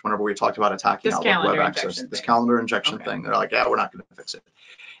approach whenever we talked about attacking Outlook Web Access, this calendar injection thing. They're like, yeah, we're not going to fix it.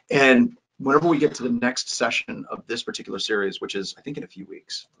 And whenever we get to the next session of this particular series, which is, I think, in a few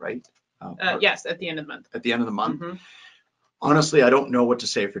weeks, right? Yes, at the end of the month. At the end of the month. Mm-hmm. Honestly, I don't know what to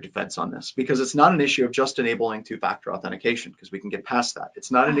say for defense on this because it's not an issue of just enabling two-factor authentication because we can get past that. It's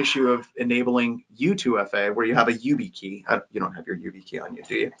not an issue of enabling U2FA where you have a UB key. You don't have your UB key on you,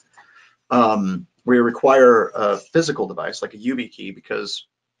 do you? Where you require a physical device like a UB key because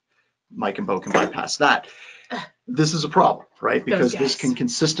Mike and Bo can bypass that. This is a problem, right? Because this can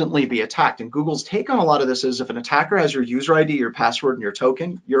consistently be attacked. And Google's take on a lot of this is if an attacker has your user ID, your password, and your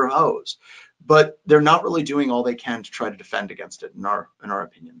token, you're hosed. But they're not really doing all they can to try to defend against it in our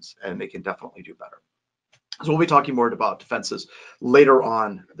opinions, and they can definitely do better. So we'll be talking more about defenses later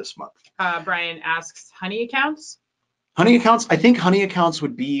on this month. Brian asks, honey accounts? Honey accounts, I think honey accounts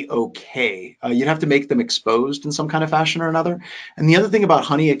would be okay. You'd have to make them exposed in some kind of fashion or another. And the other thing about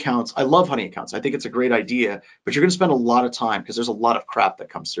honey accounts, I love honey accounts. I think it's a great idea, but you're going to spend a lot of time because there's a lot of crap that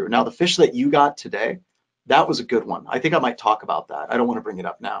comes through. Now, the phish that you got today, that was a good one. I think I might talk about that. I don't want to bring it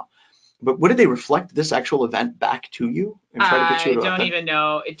up now. But what did they reflect this actual event back to you and try to get you to I don't even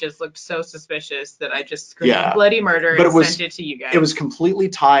know. It just looked so suspicious that I just screamed bloody murder and sent it to you guys. It was completely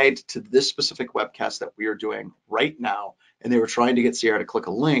tied to this specific webcast that we are doing right now. And they were trying to get Sierra to click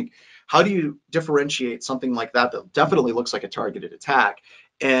a link. How do you differentiate something like that that definitely looks like a targeted attack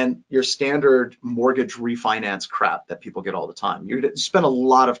and your standard mortgage refinance crap that people get all the time? You spend a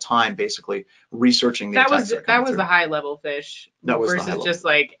lot of time basically researching the attacks. That was the high level phish versus just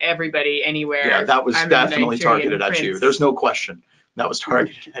like everybody anywhere. Yeah, that was definitely targeted at you. There's no question that was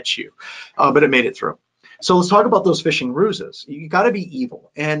targeted at you, but it made it through. So let's talk about those phishing ruses. You got to be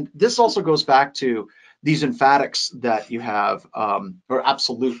evil. And this also goes back to these emphatics that you have, or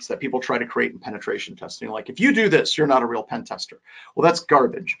absolutes that people try to create in penetration testing. Like, if you do this, you're not a real pen tester. Well, that's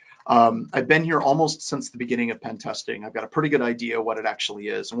garbage. I've been here almost since the beginning of pen testing. I've got a pretty good idea what it actually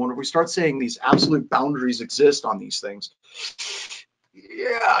is. And when we start saying these absolute boundaries exist on these things,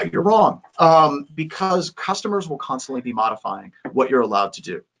 yeah, you're wrong. Because customers will constantly be modifying what you're allowed to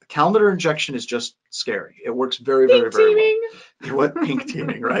do. Calendar injection is just scary. It works very, very, very well. What pink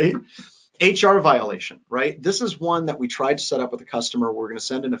teaming, right? HR violation, right? This is one that we tried to set up with a customer. We're going to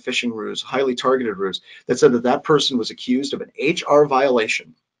send in a phishing ruse, highly targeted ruse, that said that that person was accused of an HR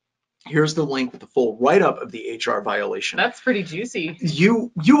violation. Here's the link with the full write-up of the HR violation. That's pretty juicy.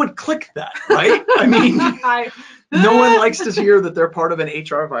 You would click that, right? I mean, no one likes to hear that they're part of an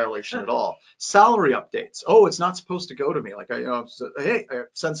HR violation at all. Salary updates. Oh, it's not supposed to go to me. Like, hey, I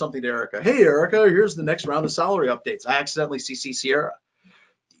send something to Erica. Hey, Erica, here's the next round of salary updates. I accidentally CC Sierra.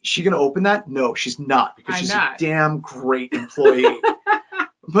 She gonna open that? No, she's not, because she's a damn great employee.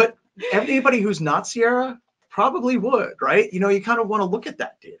 But anybody who's not Sierra probably would, right? You know, you kind of want to look at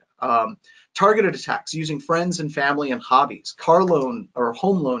that data. Targeted attacks using friends and family and hobbies, car loan or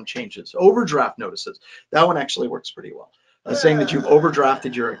home loan changes, overdraft notices. That one actually works pretty well. Saying that you've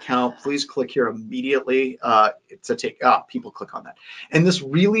overdrafted your account, please click here immediately to take, people click on that. And this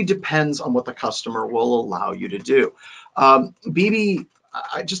really depends on what the customer will allow you to do. BB,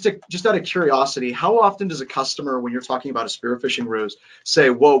 just out of curiosity, how often does a customer, when you're talking about a spear phishing ruse,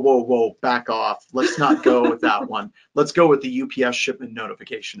 say, whoa, whoa, whoa, back off, let's not go with that one. Let's go with the UPS shipment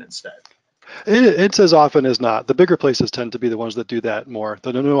notification instead? It's as often as not. The bigger places tend to be the ones that do that more.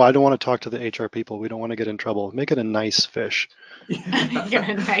 No, I don't want to talk to the HR people. We don't want to get in trouble. Make it a nice fish. Make it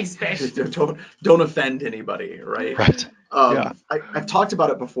a nice fish. Don't offend anybody, right? Right. Yeah. I've talked about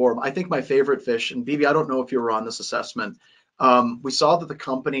it before. I think my favorite fish, and BB, I don't know if you were on this assessment. We saw that the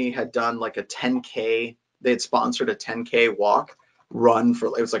company had done like a 10K. They had sponsored a 10K walk run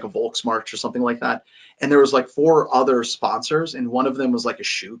for, it was like a Volksmarch or something like that. And there was like 4 other sponsors, and one of them was like a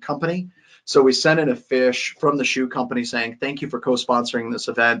shoe company. So we sent in a fish from the shoe company saying, thank you for co-sponsoring this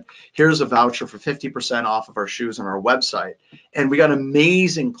event. Here's a voucher for 50% off of our shoes on our website. And we got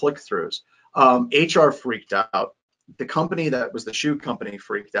amazing click-throughs. HR freaked out. The company that was the shoe company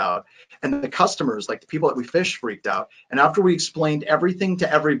freaked out. And the customers, like the people that we fished, freaked out. And after we explained everything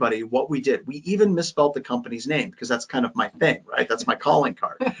to everybody, what we did, we even misspelled the company's name, because that's kind of my thing, right? That's my calling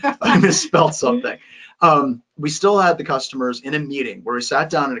card. I misspelled something. We still had the customers in a meeting where we sat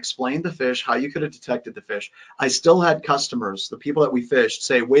down and explained the fish, how you could have detected the fish. I still had customers, the people that we fished,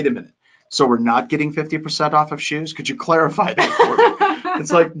 say, wait a minute, so we're not getting 50% off of shoes? Could you clarify that for me?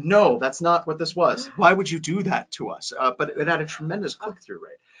 It's like, no, that's not what this was. Why would you do that to us? But it had a tremendous click-through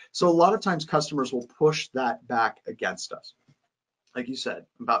rate. So a lot of times customers will push that back against us. Like you said,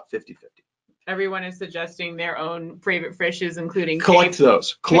 about 50-50. Everyone is suggesting their own favorite fishes, including collect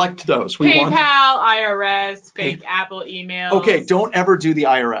those. We PayPal, IRS, fake Apple emails. Okay, don't ever do the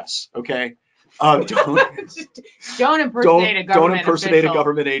IRS. Okay, don't impersonate a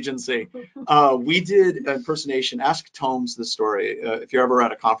government agency. We did impersonation. Ask Tomes the story if you're ever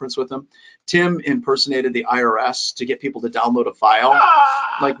at a conference with him. Tim impersonated the IRS to get people to download a file.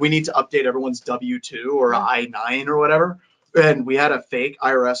 Like, we need to update everyone's W-2 or I-9 or whatever. And we had a fake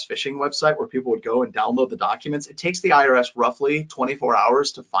IRS phishing website where people would go and download the documents. It takes the IRS roughly 24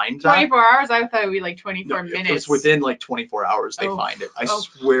 hours to find that. 24 hours? I thought it would be like 24 minutes. It's within like 24 hours they find it. I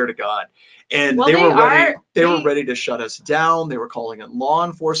swear to God. And well, they were ready to shut us down. They were calling in law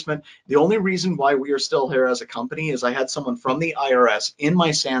enforcement. The only reason why we are still here as a company is I had someone from the IRS in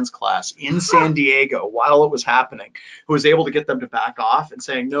my SANS class in San Diego while it was happening, who was able to get them to back off and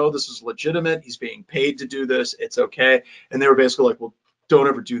saying, no, this is legitimate. He's being paid to do this. It's okay. And they were basically like, well, don't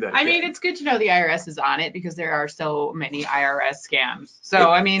ever do that again. I mean, it's good to know the IRS is on it, because there are so many IRS scams.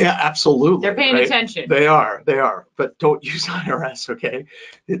 So, I mean, yeah, absolutely. They're paying attention. They are. But don't use IRS, okay?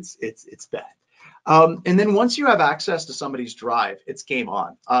 It's bad. And then once you have access to somebody's drive, it's game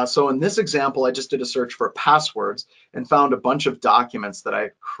on. So in this example, I just did a search for passwords and found a bunch of documents that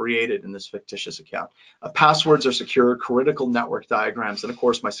I created in this fictitious account. Passwords are secure, critical network diagrams, and of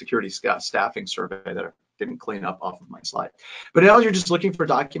course my security staffing survey that I didn't clean up off of my slide. But now you're just looking for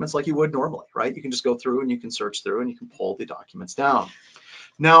documents like you would normally, right? You can just go through and you can search through and you can pull the documents down.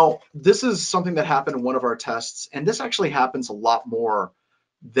 Now, this is something that happened in one of our tests, and this actually happens a lot more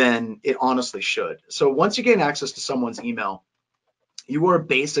than it honestly should. So once you gain access to someone's email, you are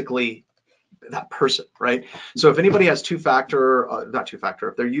basically that person, right? So if anybody has if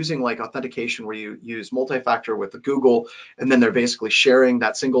they're using like authentication where you use multi-factor with the Google, and then they're basically sharing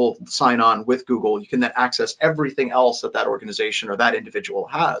that single sign-on with Google, you can then access everything else that organization or that individual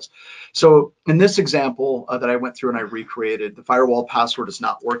has. So in this example that I went through and I recreated, the firewall password is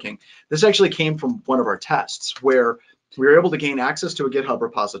not working. This actually came from one of our tests where we were able to gain access to a GitHub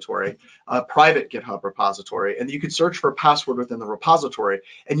repository, a private GitHub repository, and you could search for a password within the repository,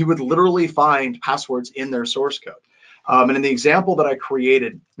 and you would literally find passwords in their source code. And in the example that I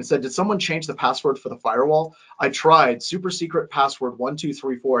created, it said, did someone change the password for the firewall? I tried super secret password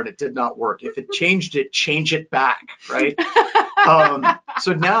 1234, and it did not work. If it changed it, change it back, right?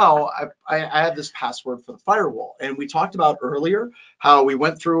 So now I have this password for the firewall. And we talked about earlier how we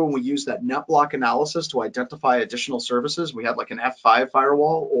went through and we used that NetBlock analysis to identify additional services. We had like an F5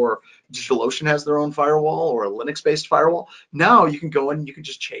 firewall, or DigitalOcean has their own firewall, or a Linux-based firewall. Now you can go in and you can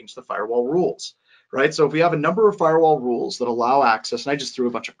just change the firewall rules. Right, so if we have a number of firewall rules that allow access, and I just threw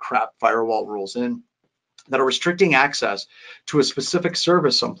a bunch of crap firewall rules in that are restricting access to a specific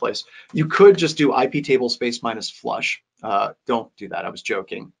service someplace, you could just do IP table space minus flush. Don't do that, I was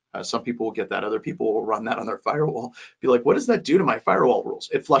joking. Some people will get that, other people will run that on their firewall. Be like, what does that do to my firewall rules?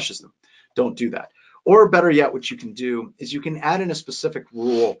 It flushes them. Don't do that. Or better yet, what you can do is you can add in a specific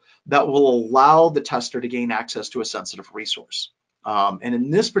rule that will allow the tester to gain access to a sensitive resource. And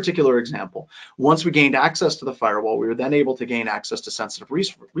in this particular example, once we gained access to the firewall, we were then able to gain access to sensitive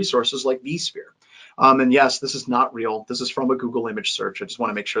resources like vSphere. And yes, this is not real. This is from a Google image search. I just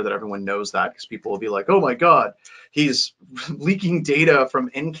want to make sure that everyone knows that, because people will be like, oh my God, he's leaking data from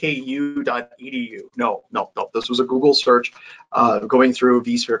nku.edu. No, this was a Google search going through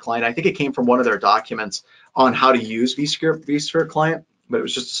vSphere client. I think it came from one of their documents on how to use vSphere client, but it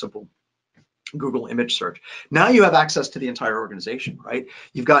was just a simple Google image search. Now you have access to the entire organization, right?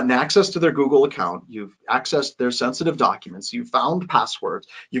 You've gotten access to their Google account. You've accessed their sensitive documents. You've found passwords.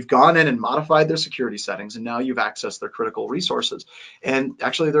 You've gone in and modified their security settings, and now you've accessed their critical resources and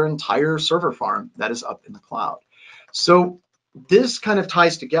actually their entire server farm that is up in the cloud. So this kind of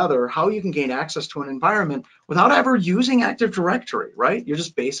ties together how you can gain access to an environment without ever using Active Directory, right? You're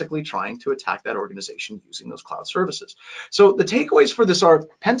just basically trying to attack that organization using those cloud services. So the takeaways for this are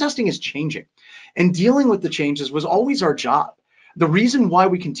pen testing is changing, and dealing with the changes was always our job. The reason why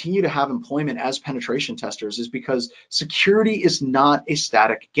we continue to have employment as penetration testers is because security is not a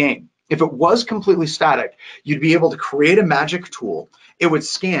static game. If it was completely static, you'd be able to create a magic tool, it would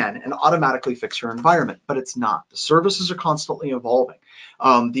scan and automatically fix your environment, but it's not. The services are constantly evolving.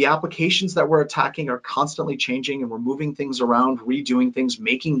 The applications that we're attacking are constantly changing, and we're moving things around, redoing things,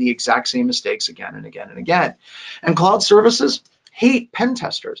 making the exact same mistakes again and again and again. And cloud services hate pen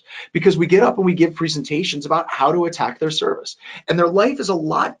testers because we get up and we give presentations about how to attack their service. And their life is a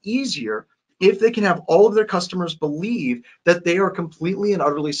lot easier if they can have all of their customers believe that they are completely and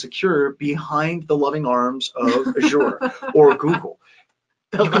utterly secure behind the loving arms of Azure or Google.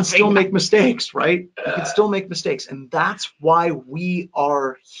 You can still make mistakes, right? You can still make mistakes. And that's why we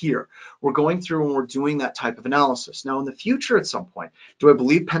are here. We're going through and we're doing that type of analysis. Now, in the future, at some point, do I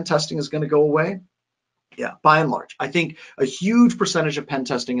believe pen testing is going to go away? Yeah, by and large, I think a huge percentage of pen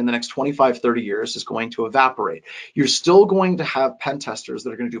testing in the next 25, 30 years is going to evaporate. You're still going to have pen testers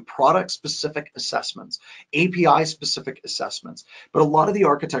that are going to do product-specific assessments, API-specific assessments, but a lot of the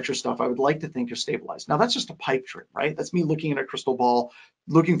architecture stuff I would like to think is stabilized. Now, that's just a pipe dream, right? That's me looking at a crystal ball,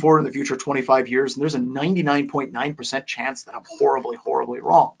 looking forward in the future 25 years, and there's a 99.9% chance that I'm horribly, horribly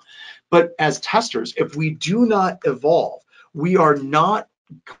wrong. But as testers, if we do not evolve, we are not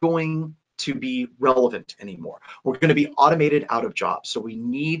going to be relevant anymore. We're going to be automated out of jobs. So we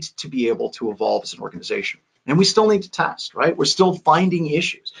need to be able to evolve as an organization. And we still need to test, right? We're still finding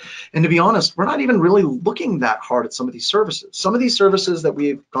issues. And to be honest, we're not even really looking that hard at some of these services. Some of these services that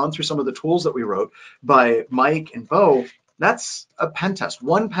we've gone through, some of the tools that we wrote by Mike and Bo, that's a pen test,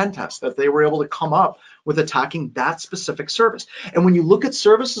 one pen test that they were able to come up with attacking that specific service. And when you look at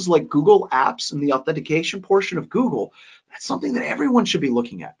services like Google Apps and the authentication portion of Google, that's something that everyone should be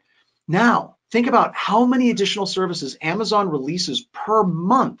looking at. Now, think about how many additional services Amazon releases per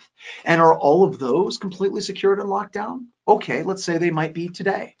month, and are all of those completely secured and locked down? Okay, let's say they might be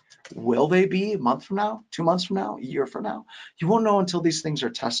today. Will they be a month from now, 2 months from now, a year from now? You won't know until these things are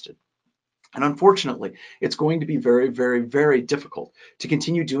tested. And unfortunately, it's going to be very, very, very difficult to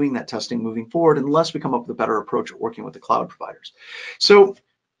continue doing that testing moving forward unless we come up with a better approach at working with the cloud providers. So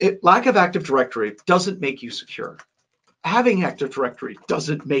lack of Active Directory doesn't make you secure. Having Active Directory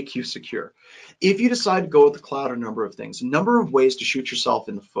doesn't make you secure. If you decide to go with the cloud, a number of things, a number of ways to shoot yourself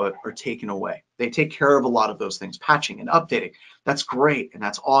in the foot are taken away. They take care of a lot of those things, patching and updating. That's great and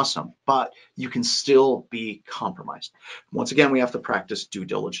that's awesome, but you can still be compromised. Once again, we have to practice due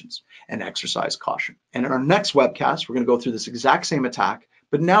diligence and exercise caution. And in our next webcast, we're going to go through this exact same attack,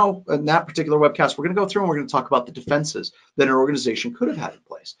 but now in that particular webcast, we're going to go through and we're going to talk about the defenses that an organization could have had in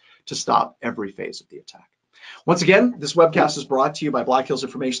place to stop every phase of the attack. Once again, this webcast is brought to you by Black Hills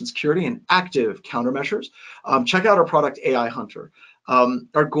Information Security and Active Countermeasures. Check out our product, AI Hunter.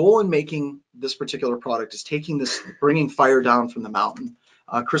 Our goal in making this particular product is taking this, bringing fire down from the mountain.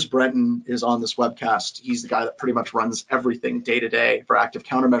 Chris Brenton is on this webcast. He's the guy that pretty much runs everything day to day for Active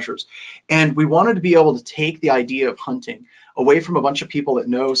Countermeasures. And we wanted to be able to take the idea of hunting away from a bunch of people that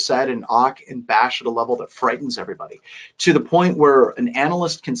know, sed, and awk and bash at a level that frightens everybody, to the point where an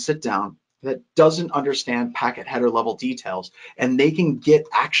analyst can sit down that doesn't understand packet header level details, and they can get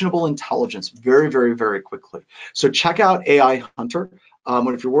actionable intelligence very, very, very quickly. So check out AI Hunter.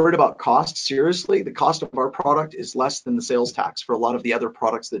 If you're worried about cost, seriously, the cost of our product is less than the sales tax for a lot of the other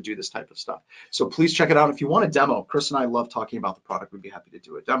products that do this type of stuff. So please check it out. If you want a demo, Chris and I love talking about the product. We'd be happy to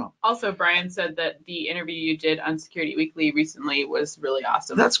do a demo. Also, Brian said that the interview you did on Security Weekly recently was really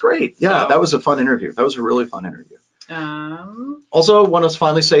awesome. That's great. Yeah, so, that was a fun interview. That was a really fun interview. Also, want to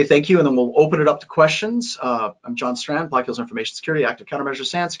finally say thank you, and then we'll open it up to questions. I'm John Strand, Black Hills Information Security, Active Countermeasures,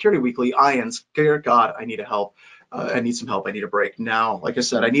 SANS, Security Weekly. I am scared. God, I need help. I need some help. I need a break now. Like I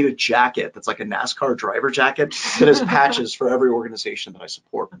said, I need a jacket that's like a NASCAR driver jacket that has patches for every organization that I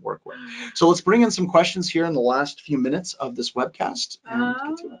support and work with. So let's bring in some questions here in the last few minutes of this webcast.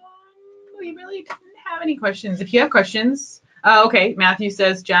 We really didn't have any questions. If you have questions, okay. Matthew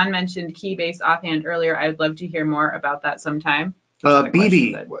says, John mentioned Keybase offhand earlier. I'd love to hear more about that sometime.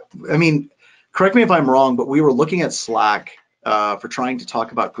 BB, I mean, correct me if I'm wrong, but we were looking at Slack for trying to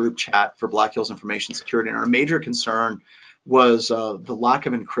talk about group chat for Black Hills Information Security, and our major concern was the lack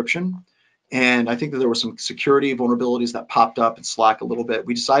of encryption. And I think that there were some security vulnerabilities that popped up in Slack a little bit.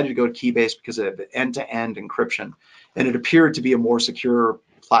 We decided to go to Keybase because of end-to-end encryption, and it appeared to be a more secure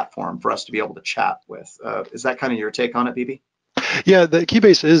platform for us to be able to chat with. Is that kind of your take on it, BB? Yeah, the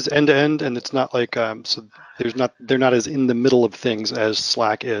Keybase is end-to-end, and it's not like so they're not as in the middle of things as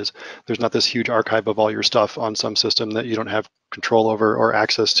Slack is. There's not this huge archive of all your stuff on some system that you don't have control over or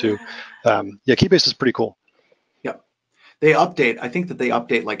access to. Yeah, Keybase is pretty cool. Yep. They update. I think that they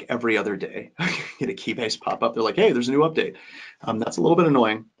update like every other day. Get a Keybase pop up. They're like, hey, there's a new update. That's a little bit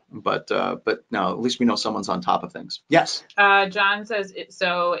annoying, but no, at least we know someone's on top of things. Yes. John says,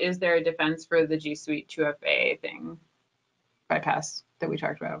 so is there a defense for the G Suite 2FA thing? Bypass that we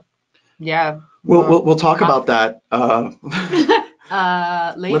talked about. Yeah. We'll talk about that.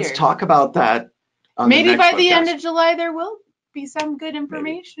 Later. Let's talk about that. Maybe by the end of July there will be some good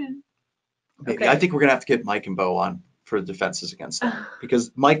information. Maybe. Okay. I think we're gonna have to get Mike and Bo on for defenses against that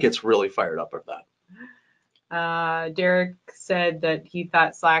because Mike gets really fired up of that. Derek said that he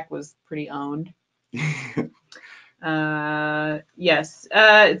thought Slack was pretty owned. Yes.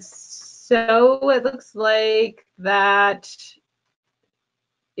 So it looks like that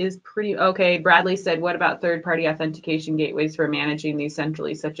is pretty okay. Bradley said, what about third-party authentication gateways for managing these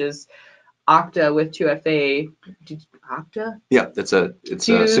centrally, such as Okta with 2FA? Okta? Yeah, it's a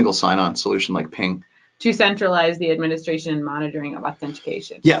single sign-on solution like Ping. To centralize the administration and monitoring of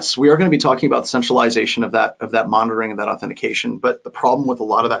authentication. Yes, we are going to be talking about centralization of that monitoring and that authentication. But the problem with a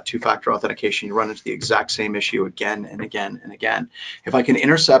lot of that two-factor authentication, you run into the exact same issue again and again and again. If I can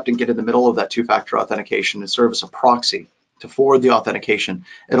intercept and get in the middle of that two-factor authentication and serve as a proxy to forward the authentication,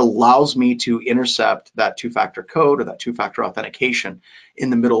 it allows me to intercept that two-factor code or that two-factor authentication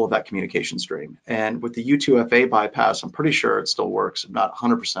in the middle of that communication stream. And with the U2FA bypass, I'm pretty sure it still works, I'm not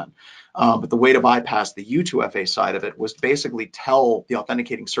 100%. But the way to bypass the U2FA side of it was to basically tell the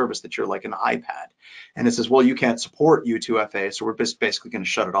authenticating service that you're like an iPad. And it says, well, you can't support U2FA, so we're basically going to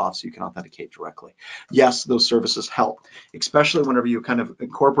shut it off so you can authenticate directly. Yes, those services help, especially whenever you kind of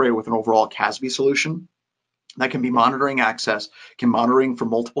incorporate it with an overall CASB solution. That can be monitoring access, can monitoring for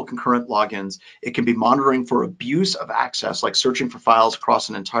multiple concurrent logins. It can be monitoring for abuse of access, like searching for files across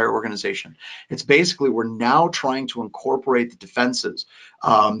an entire organization. It's basically, we're now trying to incorporate the defenses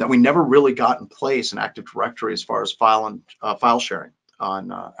that we never really got in place in Active Directory as far as file sharing on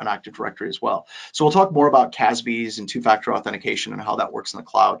an Active Directory as well. So we'll talk more about CASBs and two-factor authentication and how that works in the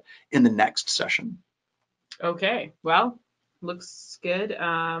cloud in the next session. Okay, well, looks good.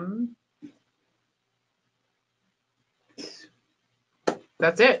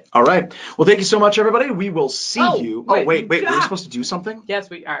 That's it. All right. Well, thank you so much, everybody. We will see you. Oh, wait. God. We're supposed to do something?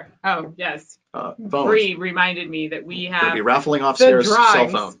 Yes, we are. Oh, yes. Bree reminded me that we We'll have be raffling off Sarah's cell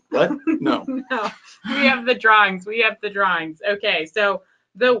drawings. phone. What? No. No, we have the drawings. Okay, so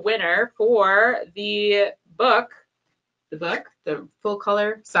the winner for the book, the full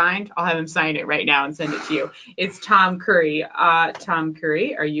color signed, I'll have him sign it right now and send it to you. It's Tom Curry. Tom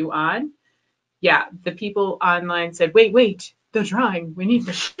Curry, are you on? Yeah, the people online said, wait, the drawing. We need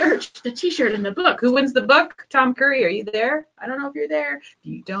the shirt, the t-shirt and the book. Who wins the book? Tom Curry, are you there? I don't know if you're there. If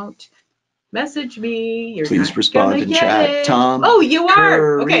you don't, message me. Please respond in chat, Tom. Oh, you are?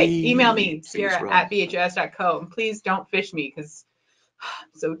 Curry. Okay, email me, Please Sarah@bhos.co. And please don't fish me because I'm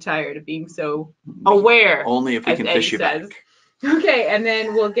so tired of being so aware. Only if we can fish you back. Okay, and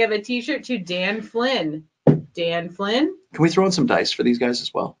then we'll give a t-shirt to Dan Flynn. Dan Flynn? Can we throw in some dice for these guys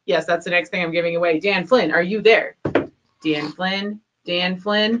as well? Yes, that's the next thing I'm giving away. Dan Flynn, are you there? Dan Flynn? Dan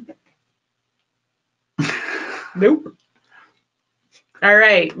Flynn? Nope. All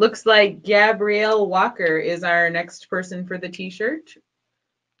right, looks like Gabrielle Walker is our next person for the t-shirt.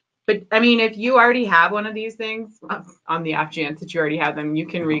 But I mean, if you already have one of these things, on the off chance that you already have them, you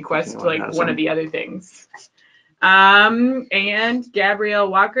can request like one of the other things. And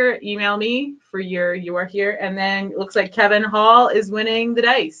Gabrielle Walker, email me for you are here. And then it looks like Kevin Hall is winning the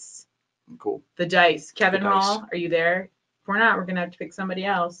dice. Cool. The dice. Kevin The dice. Hall, are you there? If we're not, we're gonna have to pick somebody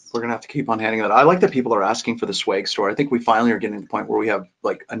else. We're gonna have to keep on handing that. I like that people are asking for the swag store. I think we finally are getting to the point where we have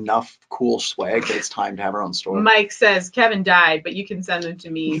like enough cool swag that it's time to have our own store. Mike says Kevin died, but you can send them to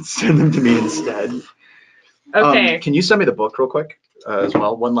me. Send them to me instead. Okay. Can you send me the book real quick as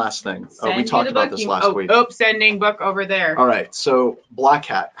well? One last thing. We Send you talked the about book. this last week. Oh, sending book over there. All right. So Black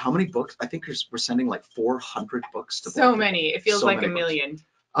Hat, how many books? I think we're sending like 400 books to Black So Hat. many. It feels So like a many books.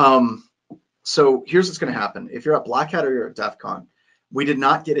 million. So here's what's going to happen. If you're at Black Hat or you're at DEF CON, we did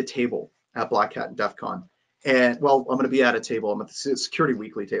not get a table at Black Hat and DEF CON. And well, I'm going to be at a table. I'm at the Security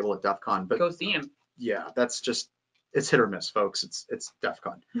Weekly table at DEF CON. But Go see him. yeah, that's just, it's hit or miss, folks. It's DEF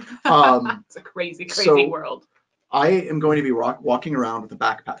CON. It's a crazy, crazy so world. I am going to be walking around with a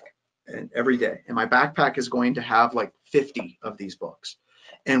backpack and every day. And my backpack is going to have like 50 of these books.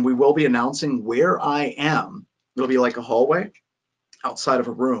 And we will be announcing where I am. It'll be like a hallway outside of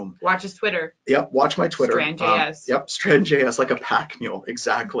a room. Watch his Twitter. Yep, watch my Twitter. Strand.js. Yep, Strand.js, like a pack mule,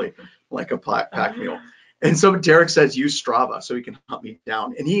 exactly, like a pack mule. And so Derek says use Strava so he can hunt me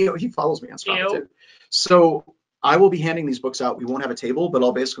down, and he follows me on Strava too. So I will be handing these books out. We won't have a table, but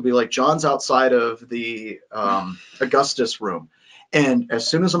I'll basically be like, John's outside of the Augustus room, and as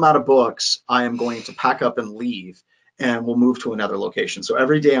soon as I'm out of books, I am going to pack up and leave. And we'll move to another location. So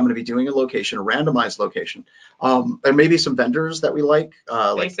every day I'm going to be doing a location, a randomized location. There may be some vendors that we like.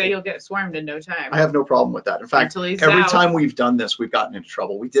 They say you'll get swarmed in no time. I have no problem with that. In fact, every time we've done this, we've gotten into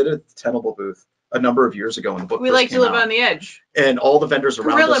trouble. We did it at the Tenable booth a number of years ago when the book we first like came to live out. on the edge. And all the vendors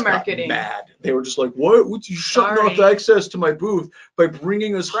around Guerrilla us marketing. got mad. They were just like, what? Would you shutting off access to my booth by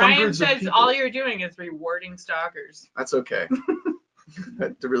bringing us hundreds of people? Brian says all you're doing is rewarding stalkers. That's okay.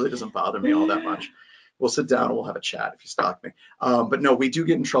 That really doesn't bother me all that much. We'll sit down and we'll have a chat if you stalk me. But no, we do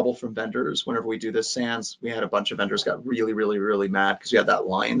get in trouble from vendors whenever we do this. Sans, we had a bunch of vendors got really, really, really mad because we had that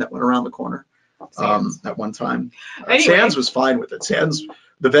line that went around the corner at one time. Anyway. Sans was fine with it. Sans,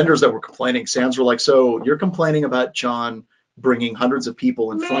 the vendors that were complaining, Sans were like, so you're complaining about John bringing hundreds of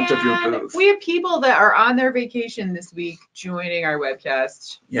people in front of your booth. We have people that are on their vacation this week joining our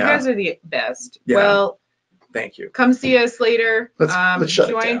webcast. Yeah. You guys are the best. Yeah. Well, thank you. come see us later. Let's shut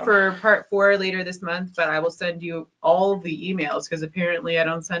it join down. for part 4 later this month, but I will send you all of the emails because apparently I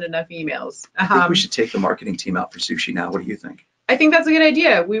don't send enough emails. I think we should take the marketing team out for sushi now. What do you think? I think that's a good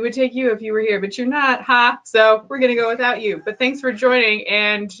idea. We would take you if you were here, but you're not, so we're going to go without you. But thanks for joining,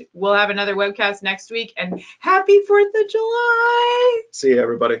 and we'll have another webcast next week. And happy 4th of July. See you,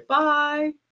 everybody. Bye.